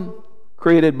Jerusalem,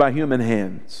 created by human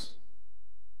hands.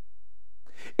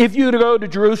 If you go to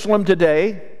Jerusalem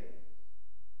today,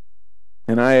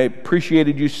 and I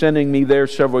appreciated you sending me there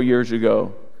several years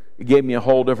ago. It gave me a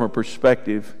whole different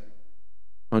perspective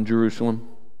on Jerusalem.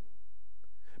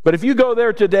 But if you go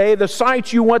there today, the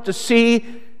sights you want to see,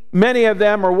 many of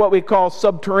them are what we call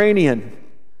subterranean.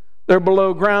 They're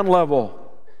below ground level.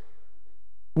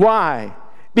 Why?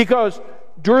 Because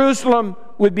Jerusalem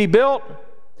would be built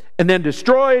and then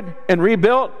destroyed and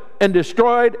rebuilt and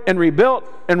destroyed and rebuilt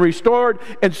and restored.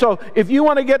 And so if you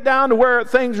want to get down to where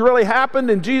things really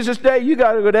happened in Jesus' day, you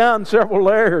got to go down several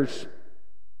layers.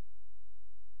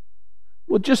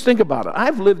 Well, just think about it.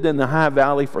 I've lived in the High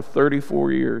Valley for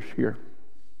 34 years here.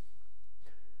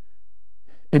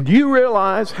 And do you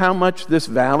realize how much this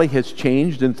valley has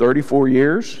changed in 34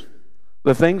 years?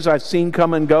 The things I've seen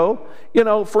come and go. You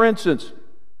know, for instance,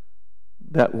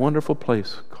 that wonderful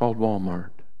place called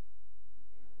Walmart.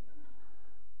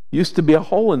 Used to be a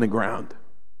hole in the ground.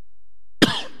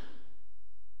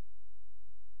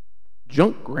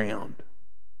 Junk ground.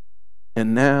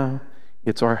 And now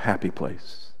it's our happy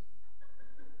place.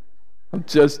 I'm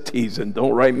just teasing.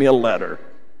 Don't write me a letter.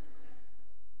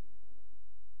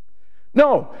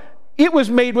 No, it was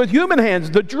made with human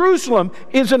hands. The Jerusalem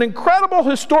is an incredible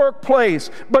historic place,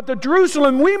 but the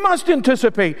Jerusalem we must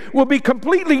anticipate will be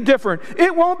completely different.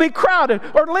 It won't be crowded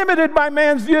or limited by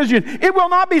man's vision. It will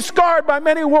not be scarred by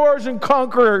many wars and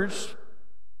conquerors.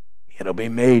 It'll be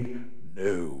made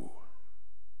new.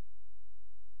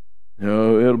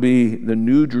 No, it'll be the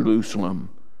new Jerusalem,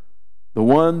 the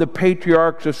one the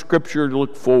patriarchs of Scripture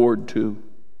look forward to.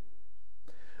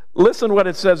 Listen to what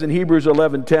it says in Hebrews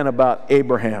 11:10 about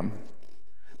Abraham.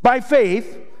 By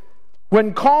faith,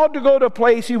 when called to go to a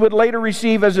place he would later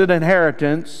receive as an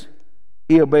inheritance,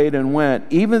 he obeyed and went,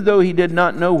 even though he did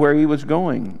not know where he was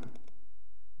going.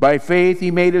 By faith,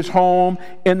 he made his home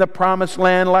in the promised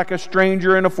land like a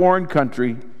stranger in a foreign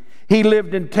country. He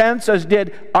lived in tents, as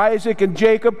did Isaac and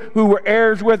Jacob, who were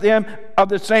heirs with him of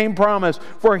the same promise.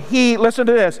 For he, listen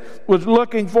to this, was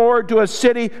looking forward to a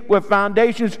city with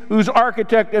foundations whose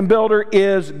architect and builder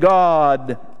is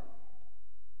God.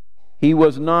 He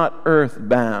was not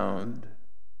earthbound,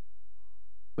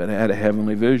 but had a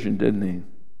heavenly vision, didn't he?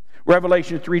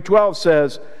 Revelation 3:12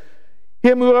 says,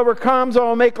 him who overcomes I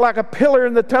will make like a pillar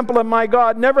in the temple of my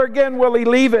God. Never again will he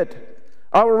leave it.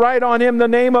 I will write on him the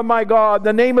name of my God,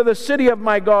 the name of the city of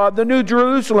my God, the new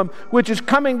Jerusalem, which is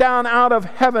coming down out of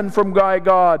heaven from my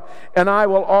God. And I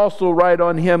will also write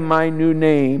on him my new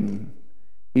name.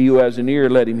 He who has an ear,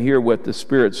 let him hear what the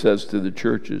Spirit says to the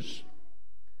churches.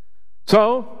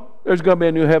 So, there's going to be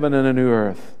a new heaven and a new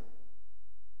earth.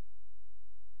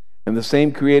 And the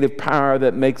same creative power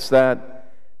that makes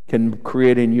that can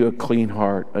create in you a clean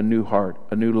heart, a new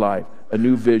life, a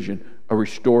new vision, a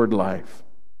restored life.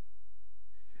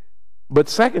 But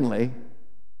secondly,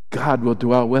 God will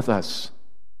dwell with us.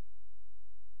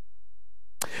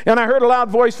 And I heard a loud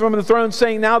voice from the throne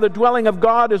saying, now the dwelling of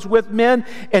God is with men,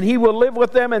 and he will live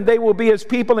with them, and they will be his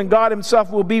people, and God himself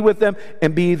will be with them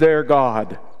and be their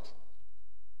God.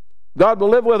 God will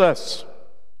live with us.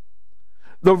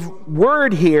 The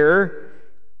word here,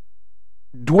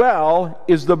 dwell,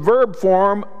 is the verb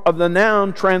form of the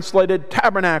noun translated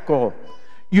tabernacle.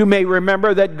 You may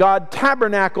remember that God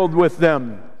tabernacled with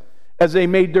them as they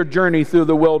made their journey through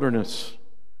the wilderness.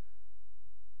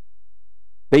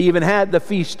 They even had the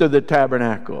Feast of the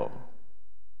Tabernacle.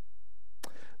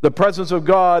 The presence of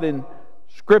God in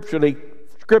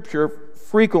Scripture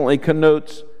frequently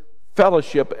connotes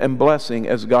fellowship and blessing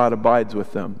as God abides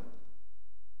with them.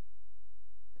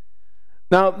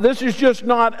 Now, this is just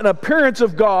not an appearance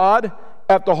of God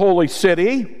at the holy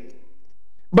city,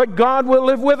 but God will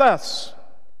live with us.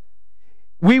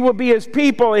 We will be his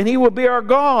people, and he will be our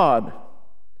God.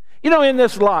 You know, in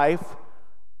this life,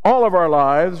 all of our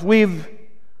lives, we've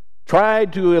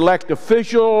tried to elect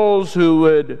officials who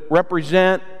would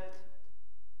represent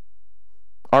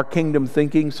our kingdom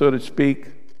thinking, so to speak.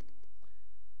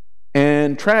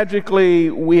 And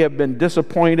tragically, we have been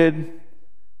disappointed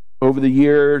over the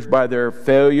years by their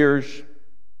failures.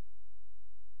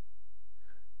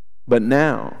 But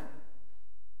now,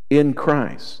 in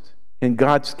Christ, in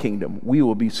God's kingdom, we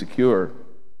will be secure.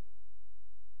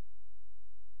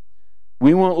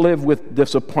 We won't live with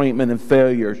disappointment and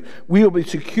failures. We will be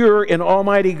secure in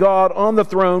Almighty God on the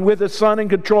throne with His Son in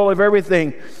control of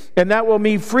everything. And that will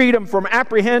mean freedom from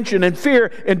apprehension and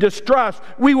fear and distrust.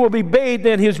 We will be bathed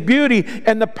in His beauty,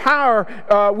 and the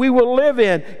power we will live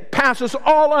in passes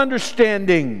all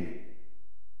understanding.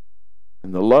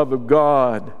 And the love of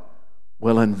God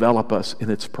will envelop us in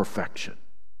its perfection.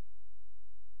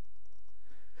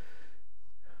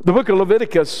 The book of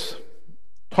Leviticus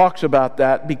talks about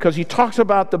that because he talks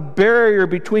about the barrier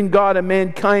between God and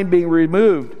mankind being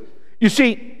removed. You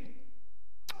see,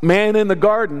 man in the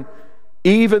garden,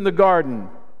 Eve in the garden,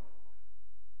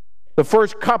 the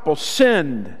first couple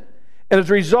sinned, and as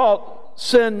a result,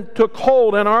 sin took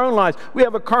hold in our own lives. We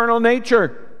have a carnal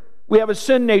nature. We have a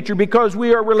sin nature because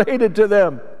we are related to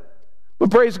them. But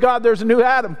praise God, there's a new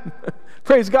Adam.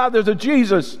 Praise God, there's a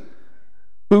Jesus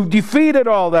who defeated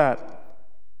all that.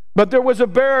 But there was a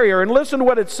barrier, and listen to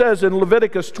what it says in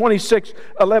Leviticus 26,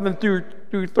 11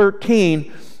 through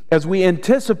 13, as we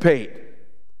anticipate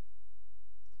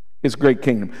His great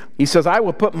kingdom. He says, I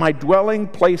will put my dwelling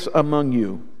place among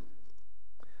you.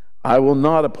 I will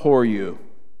not abhor you.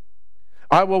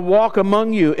 I will walk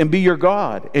among you and be your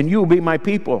God, and you will be my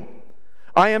people.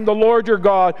 I am the Lord your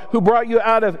God who brought you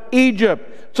out of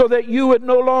Egypt so that you would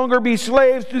no longer be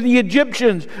slaves to the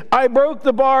Egyptians. I broke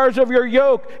the bars of your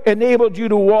yoke, enabled you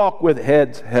to walk with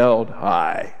heads held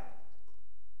high.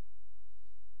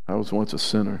 I was once a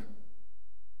sinner,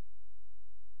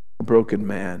 a broken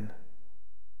man,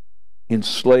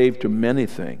 enslaved to many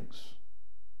things.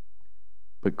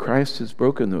 But Christ has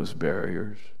broken those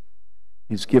barriers.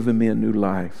 He's given me a new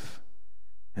life.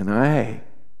 And I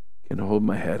can hold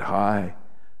my head high,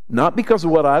 not because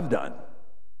of what I've done,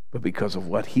 but because of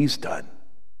what He's done.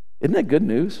 Isn't that good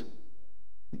news?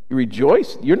 You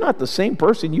rejoice. You're not the same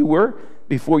person you were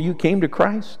before you came to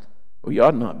Christ. Well, you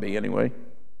ought not be anyway.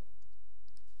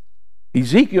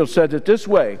 Ezekiel says it this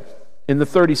way in the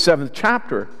 37th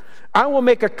chapter. I will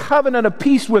make a covenant of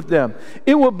peace with them.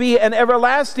 It will be an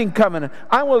everlasting covenant.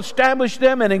 I will establish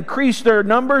them and increase their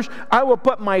numbers. I will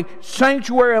put my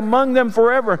sanctuary among them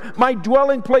forever. My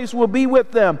dwelling place will be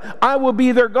with them. I will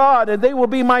be their God, and they will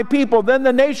be my people. Then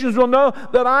the nations will know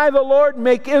that I, the Lord,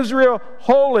 make Israel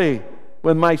holy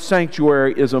when my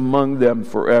sanctuary is among them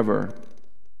forever.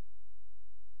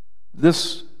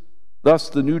 Thus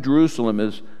the New Jerusalem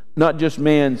is not just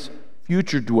man's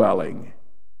future dwelling,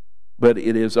 but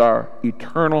it is our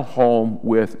eternal home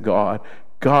with God.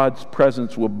 God's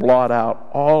presence will blot out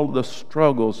all the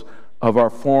struggles of our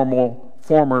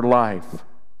former life.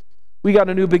 We got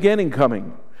a new beginning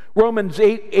coming. Romans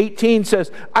 8:18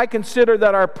 says, I consider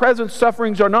that our present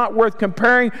sufferings are not worth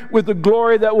comparing with the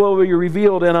glory that will be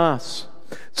revealed in us.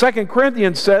 2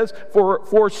 Corinthians says,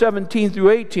 4:17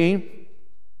 through 18,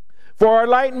 for our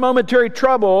light and momentary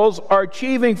troubles are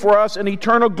achieving for us an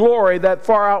eternal glory that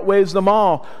far outweighs them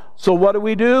all. So what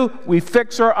do? We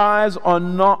fix our eyes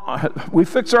not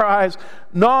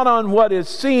on what is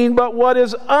seen, but what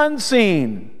is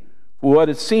unseen. What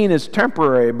is seen is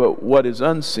temporary, but what is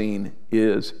unseen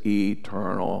is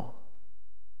eternal.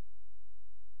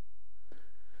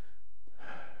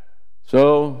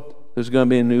 So there's going to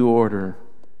be a new order.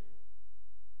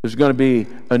 There's going to be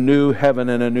a new heaven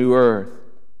and a new earth.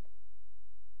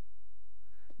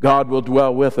 God will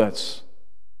dwell with us.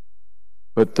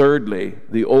 But thirdly,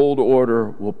 the old order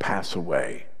will pass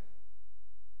away.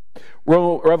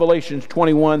 Revelations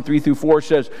 21, 3 through 4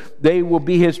 says, they will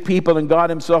be His people and God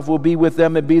Himself will be with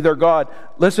them and be their God.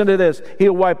 Listen to this.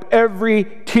 He'll wipe every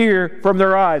tear from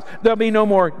their eyes. There'll be no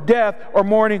more death or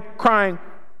mourning, crying,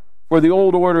 for the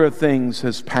old order of things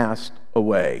has passed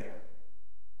away.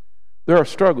 There are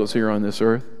struggles here on this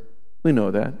earth. We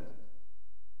know that.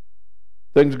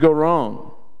 Things go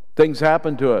wrong. Things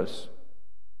happen to us.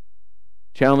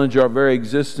 Challenge our very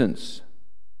existence.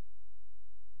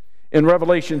 In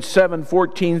Revelation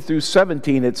 7:14 through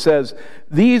 17, it says,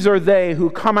 these are they who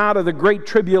come out of the great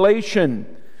tribulation.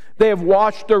 They have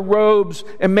washed their robes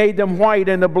and made them white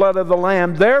in the blood of the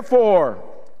Lamb. Therefore,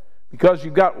 because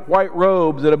you've got white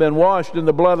robes that have been washed in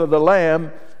the blood of the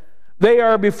Lamb, they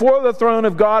are before the throne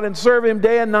of God and serve Him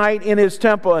day and night in His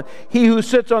temple. And He who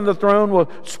sits on the throne will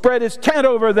spread His tent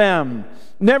over them.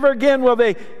 Never again will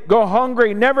they go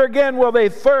hungry. Never again will they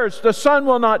thirst. The sun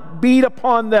will not beat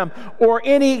upon them or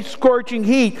any scorching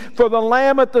heat. For the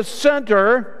Lamb at the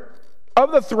center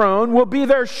of the throne will be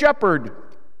their shepherd.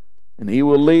 And He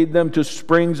will lead them to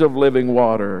springs of living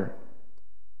water.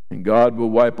 And God will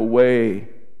wipe away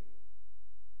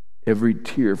every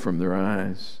tear from their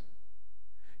eyes.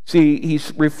 See,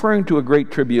 He's referring to a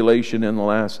great tribulation in the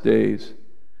last days.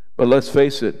 But let's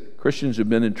face it, Christians have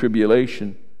been in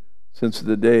tribulation since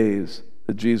the days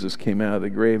that Jesus came out of the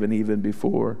grave and even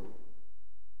before.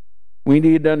 We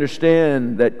need to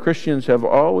understand that Christians have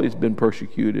always been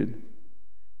persecuted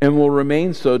and will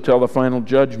remain so till the final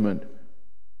judgment.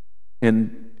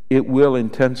 And it will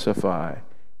intensify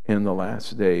in the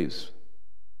last days.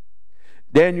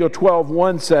 Daniel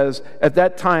 12:1 says, at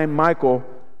that time Michael,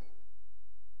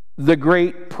 the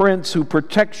great prince who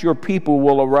protects your people,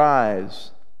 will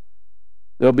arise.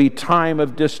 There'll be time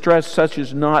of distress such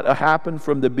as not happened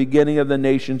from the beginning of the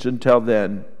nations until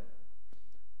then.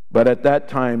 But at that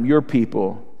time, your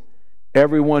people,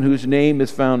 everyone whose name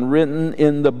is found written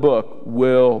in the book,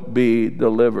 will be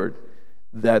delivered.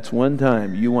 That's one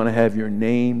time you want to have your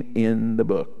name in the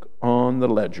book, on the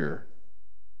ledger.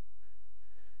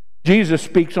 Jesus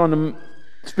speaks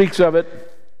of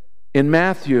it in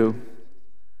Matthew.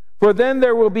 For then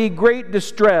there will be great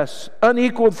distress,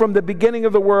 unequaled from the beginning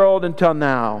of the world until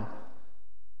now,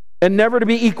 and never to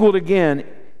be equaled again.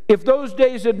 If those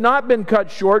days had not been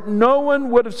cut short, no one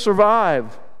would have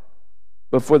survived.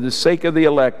 But for the sake of the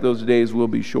elect, those days will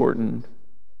be shortened.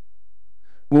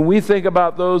 When we think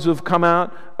about those who have come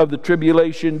out of the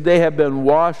tribulation, they have been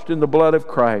washed in the blood of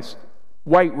Christ.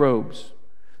 White robes.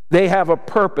 They have a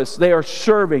purpose. They are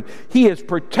serving. He is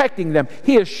protecting them.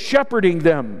 He is shepherding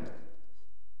them.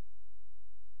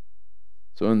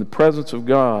 So in the presence of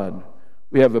God,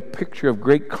 we have a picture of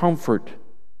great comfort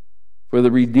for the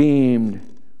redeemed,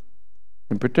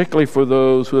 and particularly for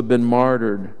those who have been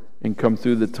martyred and come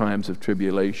through the times of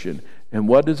tribulation. And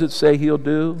what does it say He'll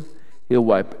do? He'll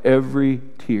wipe every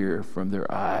tear from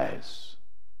their eyes.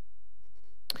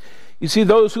 You see,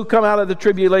 those who come out of the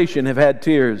tribulation have had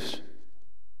tears.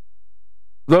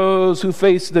 Those who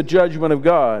face the judgment of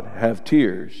God have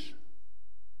tears.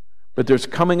 But there's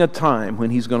coming a time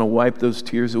when He's going to wipe those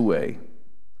tears away.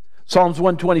 Psalms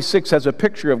 126 has a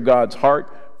picture of God's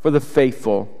heart for the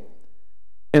faithful.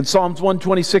 In Psalms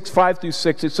 126, 5 through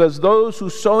 6, it says, "Those who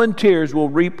sow in tears will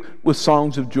reap with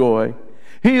songs of joy.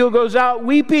 He who goes out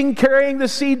weeping, carrying the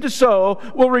seed to sow,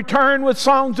 will return with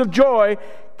songs of joy,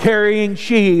 carrying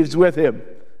sheaves with him."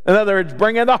 In other words,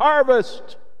 bringing the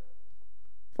harvest.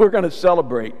 We're going to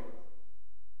celebrate.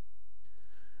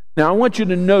 Now, I want you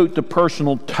to note the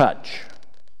personal touch.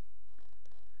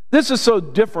 This is so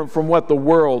different from what the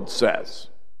world says.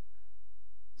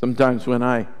 Sometimes when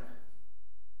I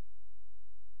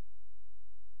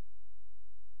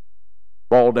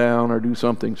fall down or do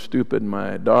something stupid,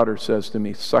 my daughter says to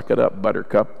me, "Suck it up,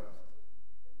 buttercup."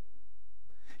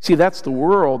 See, that's the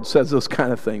world says those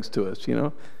kind of things to us, you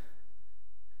know.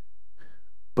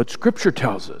 But Scripture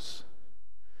tells us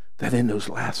that in those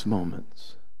last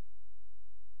moments,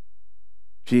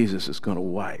 Jesus is going to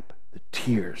wipe the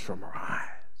tears from our eyes.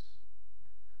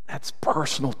 That's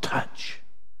personal touch.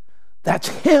 That's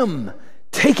Him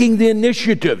taking the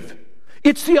initiative.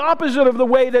 It's the opposite of the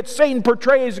way that Satan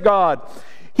portrays God.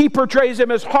 He portrays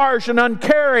Him as harsh and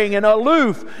uncaring and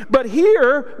aloof. But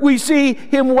here we see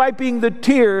Him wiping the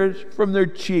tears from their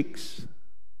cheeks.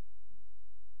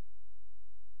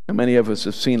 How many of us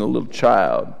have seen a little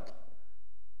child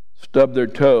stub their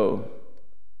toe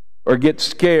or get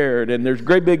scared and there's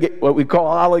great big, what we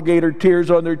call alligator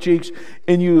tears on their cheeks,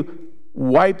 and you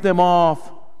wipe them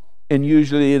off, and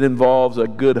usually it involves a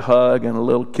good hug and a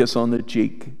little kiss on the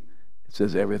cheek. It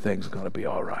says everything's going to be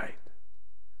all right.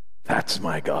 That's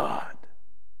my God.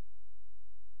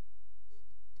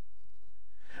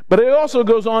 But it also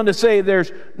goes on to say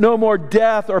there's no more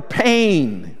death or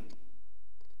pain.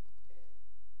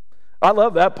 I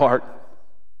love that part.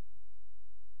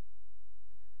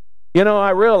 You know, I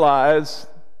realize,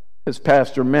 as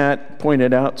Pastor Matt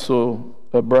pointed out so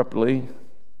abruptly,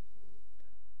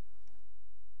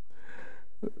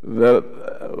 that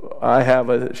I have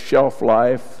a shelf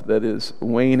life that is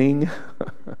waning.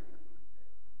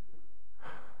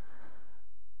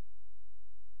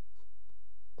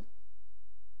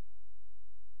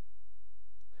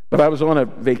 But I was on a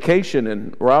vacation,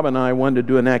 and Rob and I wanted to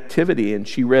do an activity, and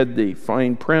she read the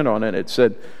fine print on it. It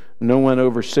said, "No one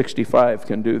over 65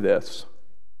 can do this."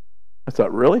 I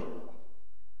thought, really?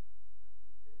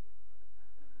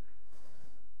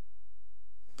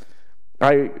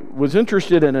 I was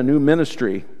interested in a new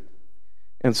ministry,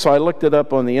 and so I looked it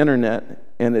up on the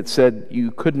internet, and it said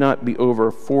you could not be over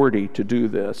 40 to do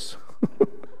this. I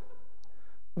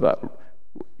thought,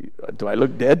 do I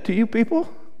look dead to you people?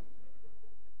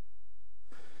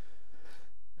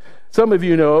 Some of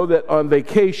you know that on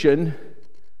vacation,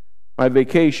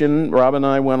 Rob and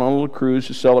I went on a little cruise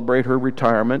to celebrate her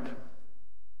retirement.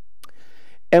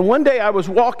 And one day I was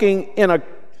walking in a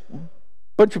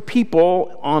bunch of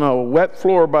people on a wet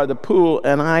floor by the pool,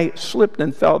 and I slipped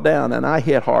and fell down, and I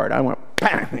hit hard. I went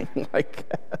bang like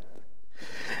that.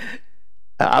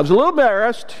 I was a little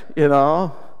embarrassed, you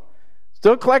know,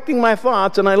 still collecting my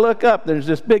thoughts, and I look up. There's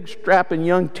this big strapping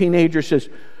young teenager says,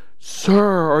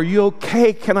 "Sir, are you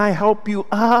okay? Can I help you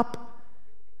up?"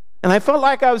 And I felt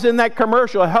like I was in that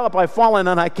commercial, "Help, I've fallen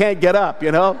and I can't get up,"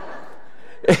 you know.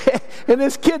 And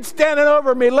this kid's standing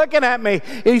over me, looking at me.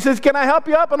 And he says, "Can I help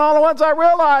you up?" And all at once I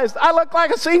realized I look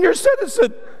like a senior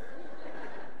citizen.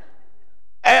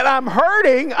 And I'm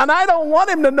hurting, and I don't want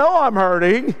him to know I'm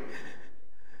hurting.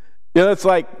 You know, it's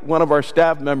like one of our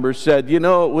staff members said, you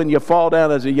know, when you fall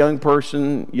down as a young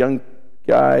person, young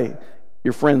guy,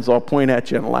 your friends all point at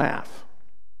you and laugh.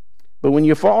 But when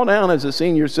you fall down as a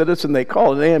senior citizen, they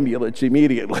call an ambulance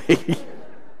immediately.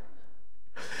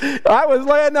 I was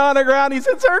laying on the ground. He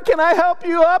said, "Sir, can I help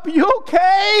you up? Are you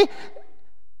okay?"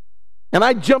 And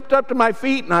I jumped up to my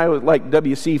feet, and I was like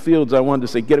W.C. Fields. I wanted to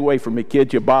say, "Get away from me,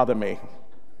 kid. You bother me."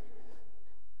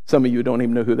 Some of you don't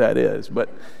even know who that is. But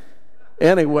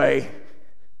anyway,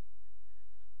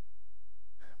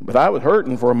 but I was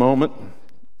hurting for a moment.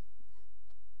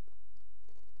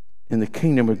 In the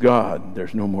kingdom of God,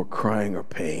 there's no more crying or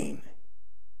pain.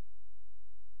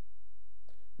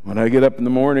 When I get up in the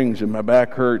mornings and my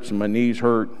back hurts and my knees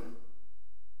hurt,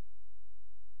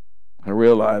 I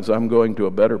realize I'm going to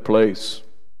a better place.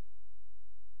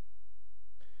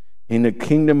 In the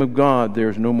kingdom of God,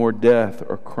 there's no more death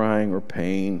or crying or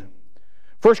pain.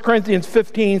 1 Corinthians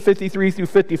 15, 53 through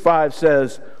 55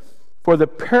 says, "For the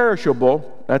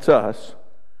perishable," that's us,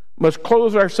 "must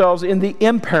clothe ourselves in the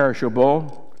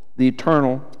imperishable," the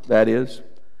eternal, that is,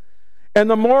 "and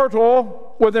the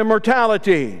mortal with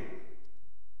immortality."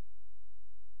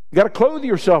 You got to clothe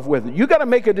yourself with it. You got to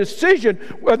make a decision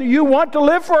whether you want to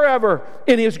live forever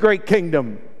in His great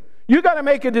kingdom. You got to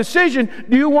make a decision.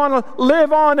 Do you want to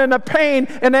live on in the pain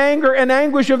and anger and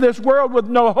anguish of this world with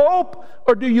no hope?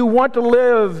 Or do you want to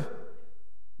live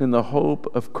in the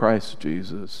hope of Christ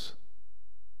Jesus?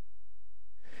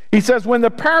 He says, when the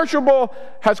perishable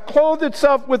has clothed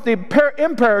itself with the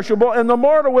imperishable and the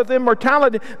mortal with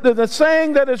immortality, the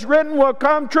saying that is written will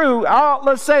come true.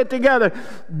 Let's say it together.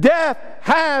 Death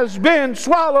has been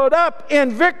swallowed up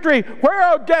in victory.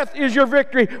 Where, O death, is your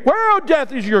victory? Where, O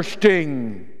death, is your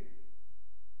sting?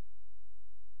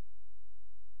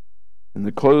 In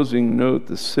the closing note,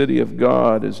 the city of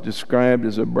God is described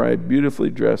as a bride beautifully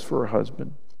dressed for her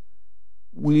husband.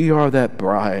 We are that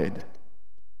bride.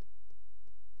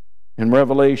 In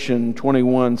Revelation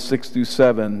 21, 6 through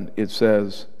 7, it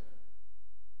says,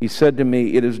 "He said to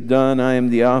me, 'It is done. I am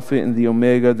the Alpha and the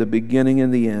Omega, the beginning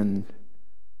and the end.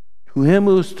 To him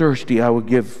who is thirsty, I will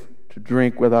give to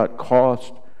drink without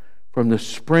cost from the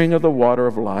spring of the water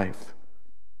of life.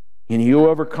 And he who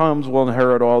overcomes will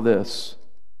inherit all this.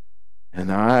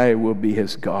 And I will be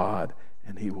his God,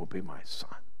 and he will be my son.'"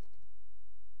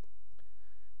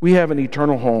 We have an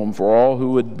eternal home for all who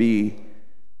would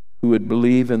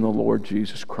believe in the Lord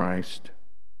Jesus Christ.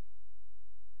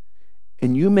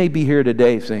 And you may be here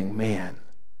today saying, "Man,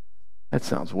 that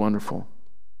sounds wonderful."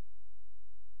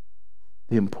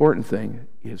 The important thing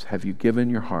is, have you given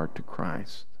your heart to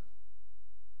Christ?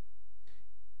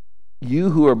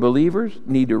 You who are believers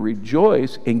need to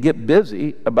rejoice and get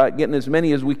busy about getting as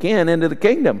many as we can into the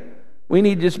kingdom. We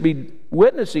need to just be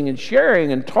witnessing and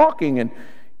sharing and talking and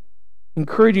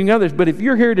encouraging others. But if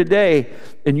you're here today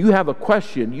and you have a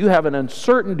question, you have an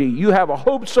uncertainty, you have a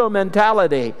hope-so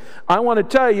mentality, I want to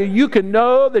tell you, you can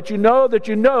know that you know that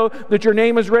you know that your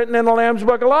name is written in the Lamb's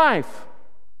Book of Life.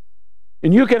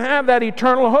 And you can have that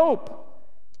eternal hope.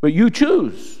 But you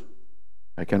choose.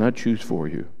 I cannot choose for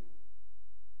you.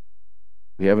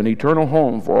 We have an eternal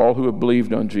home for all who have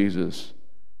believed on Jesus.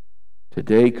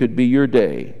 Today could be your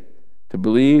day to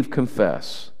believe,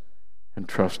 confess, and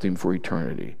trust Him for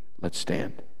eternity. Let's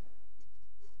stand.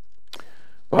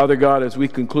 Father God, as we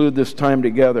conclude this time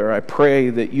together, I pray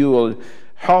that you will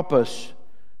help us.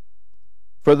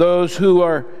 For those who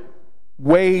are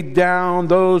weighed down,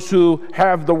 those who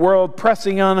have the world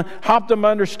pressing on, help them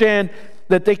understand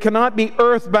that they cannot be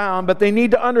earthbound, but they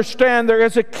need to understand there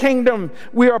is a kingdom.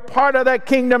 We are part of that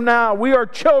kingdom now. We are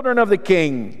children of the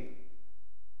King.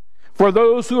 For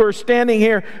those who are standing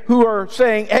here who are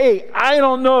saying, "Hey, I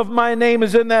don't know if my name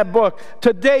is in that book,"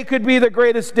 today could be the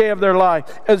greatest day of their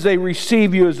life as they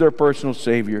receive you as their personal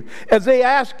Savior, as they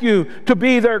ask you to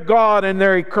be their God and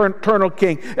their eternal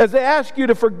King, as they ask you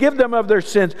to forgive them of their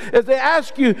sins, as they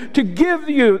ask you to give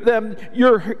them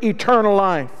your eternal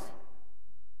life.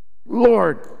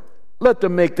 Lord, let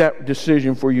them make that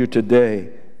decision for you today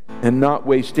and not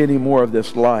waste any more of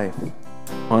this life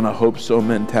on a hope-so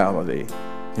mentality.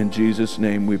 In Jesus'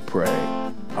 name we pray.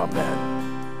 Amen.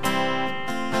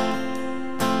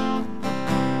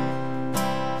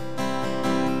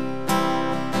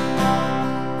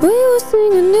 We will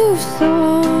sing a new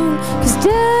song, 'cause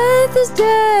death is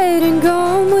dead and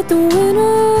gone with the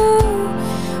winner.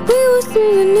 We will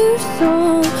sing a new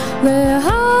song, let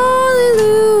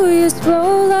hallelujahs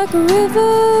flow like a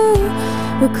river.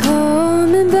 We're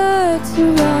coming back to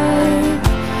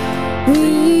life,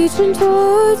 reaching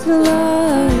towards the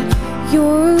light.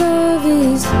 Your love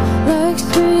is like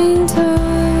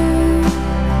springtime.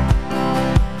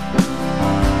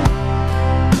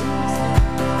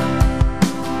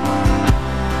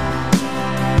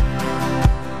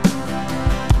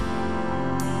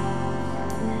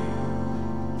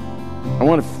 I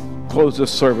want to close this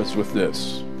service with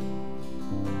this.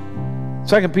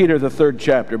 2 Peter, the 3rd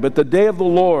chapter. "But the day of the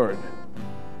Lord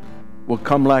will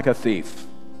come like a thief.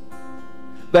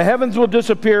 The heavens will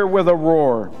disappear with a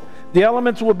roar. The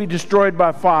elements will be destroyed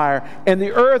by fire, and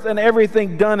the earth and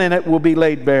everything done in it will be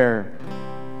laid bare.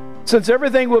 Since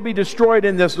everything will be destroyed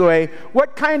in this way,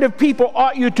 what kind of people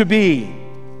ought you to be?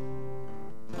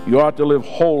 You ought to live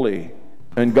holy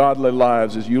and godly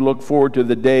lives as you look forward to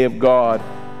the day of God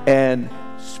and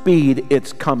speed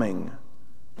its coming."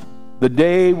 The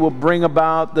day will bring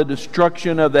about the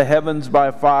destruction of the heavens by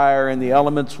fire, and the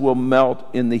elements will melt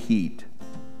in the heat.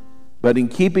 But in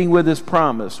keeping with His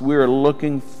promise, we are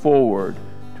looking forward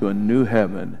to a new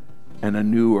heaven and a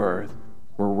new earth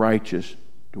where righteous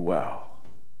dwell.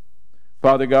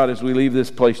 Father God, as we leave this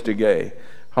place today,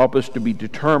 help us to be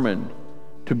determined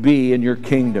to be in your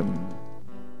kingdom,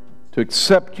 to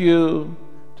accept you,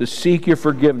 to seek your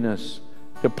forgiveness,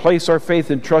 to place our faith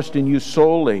and trust in you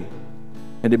solely,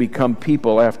 and to become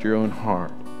people after your own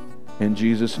heart. In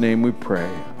Jesus' name we pray.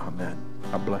 Amen.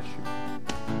 God bless you.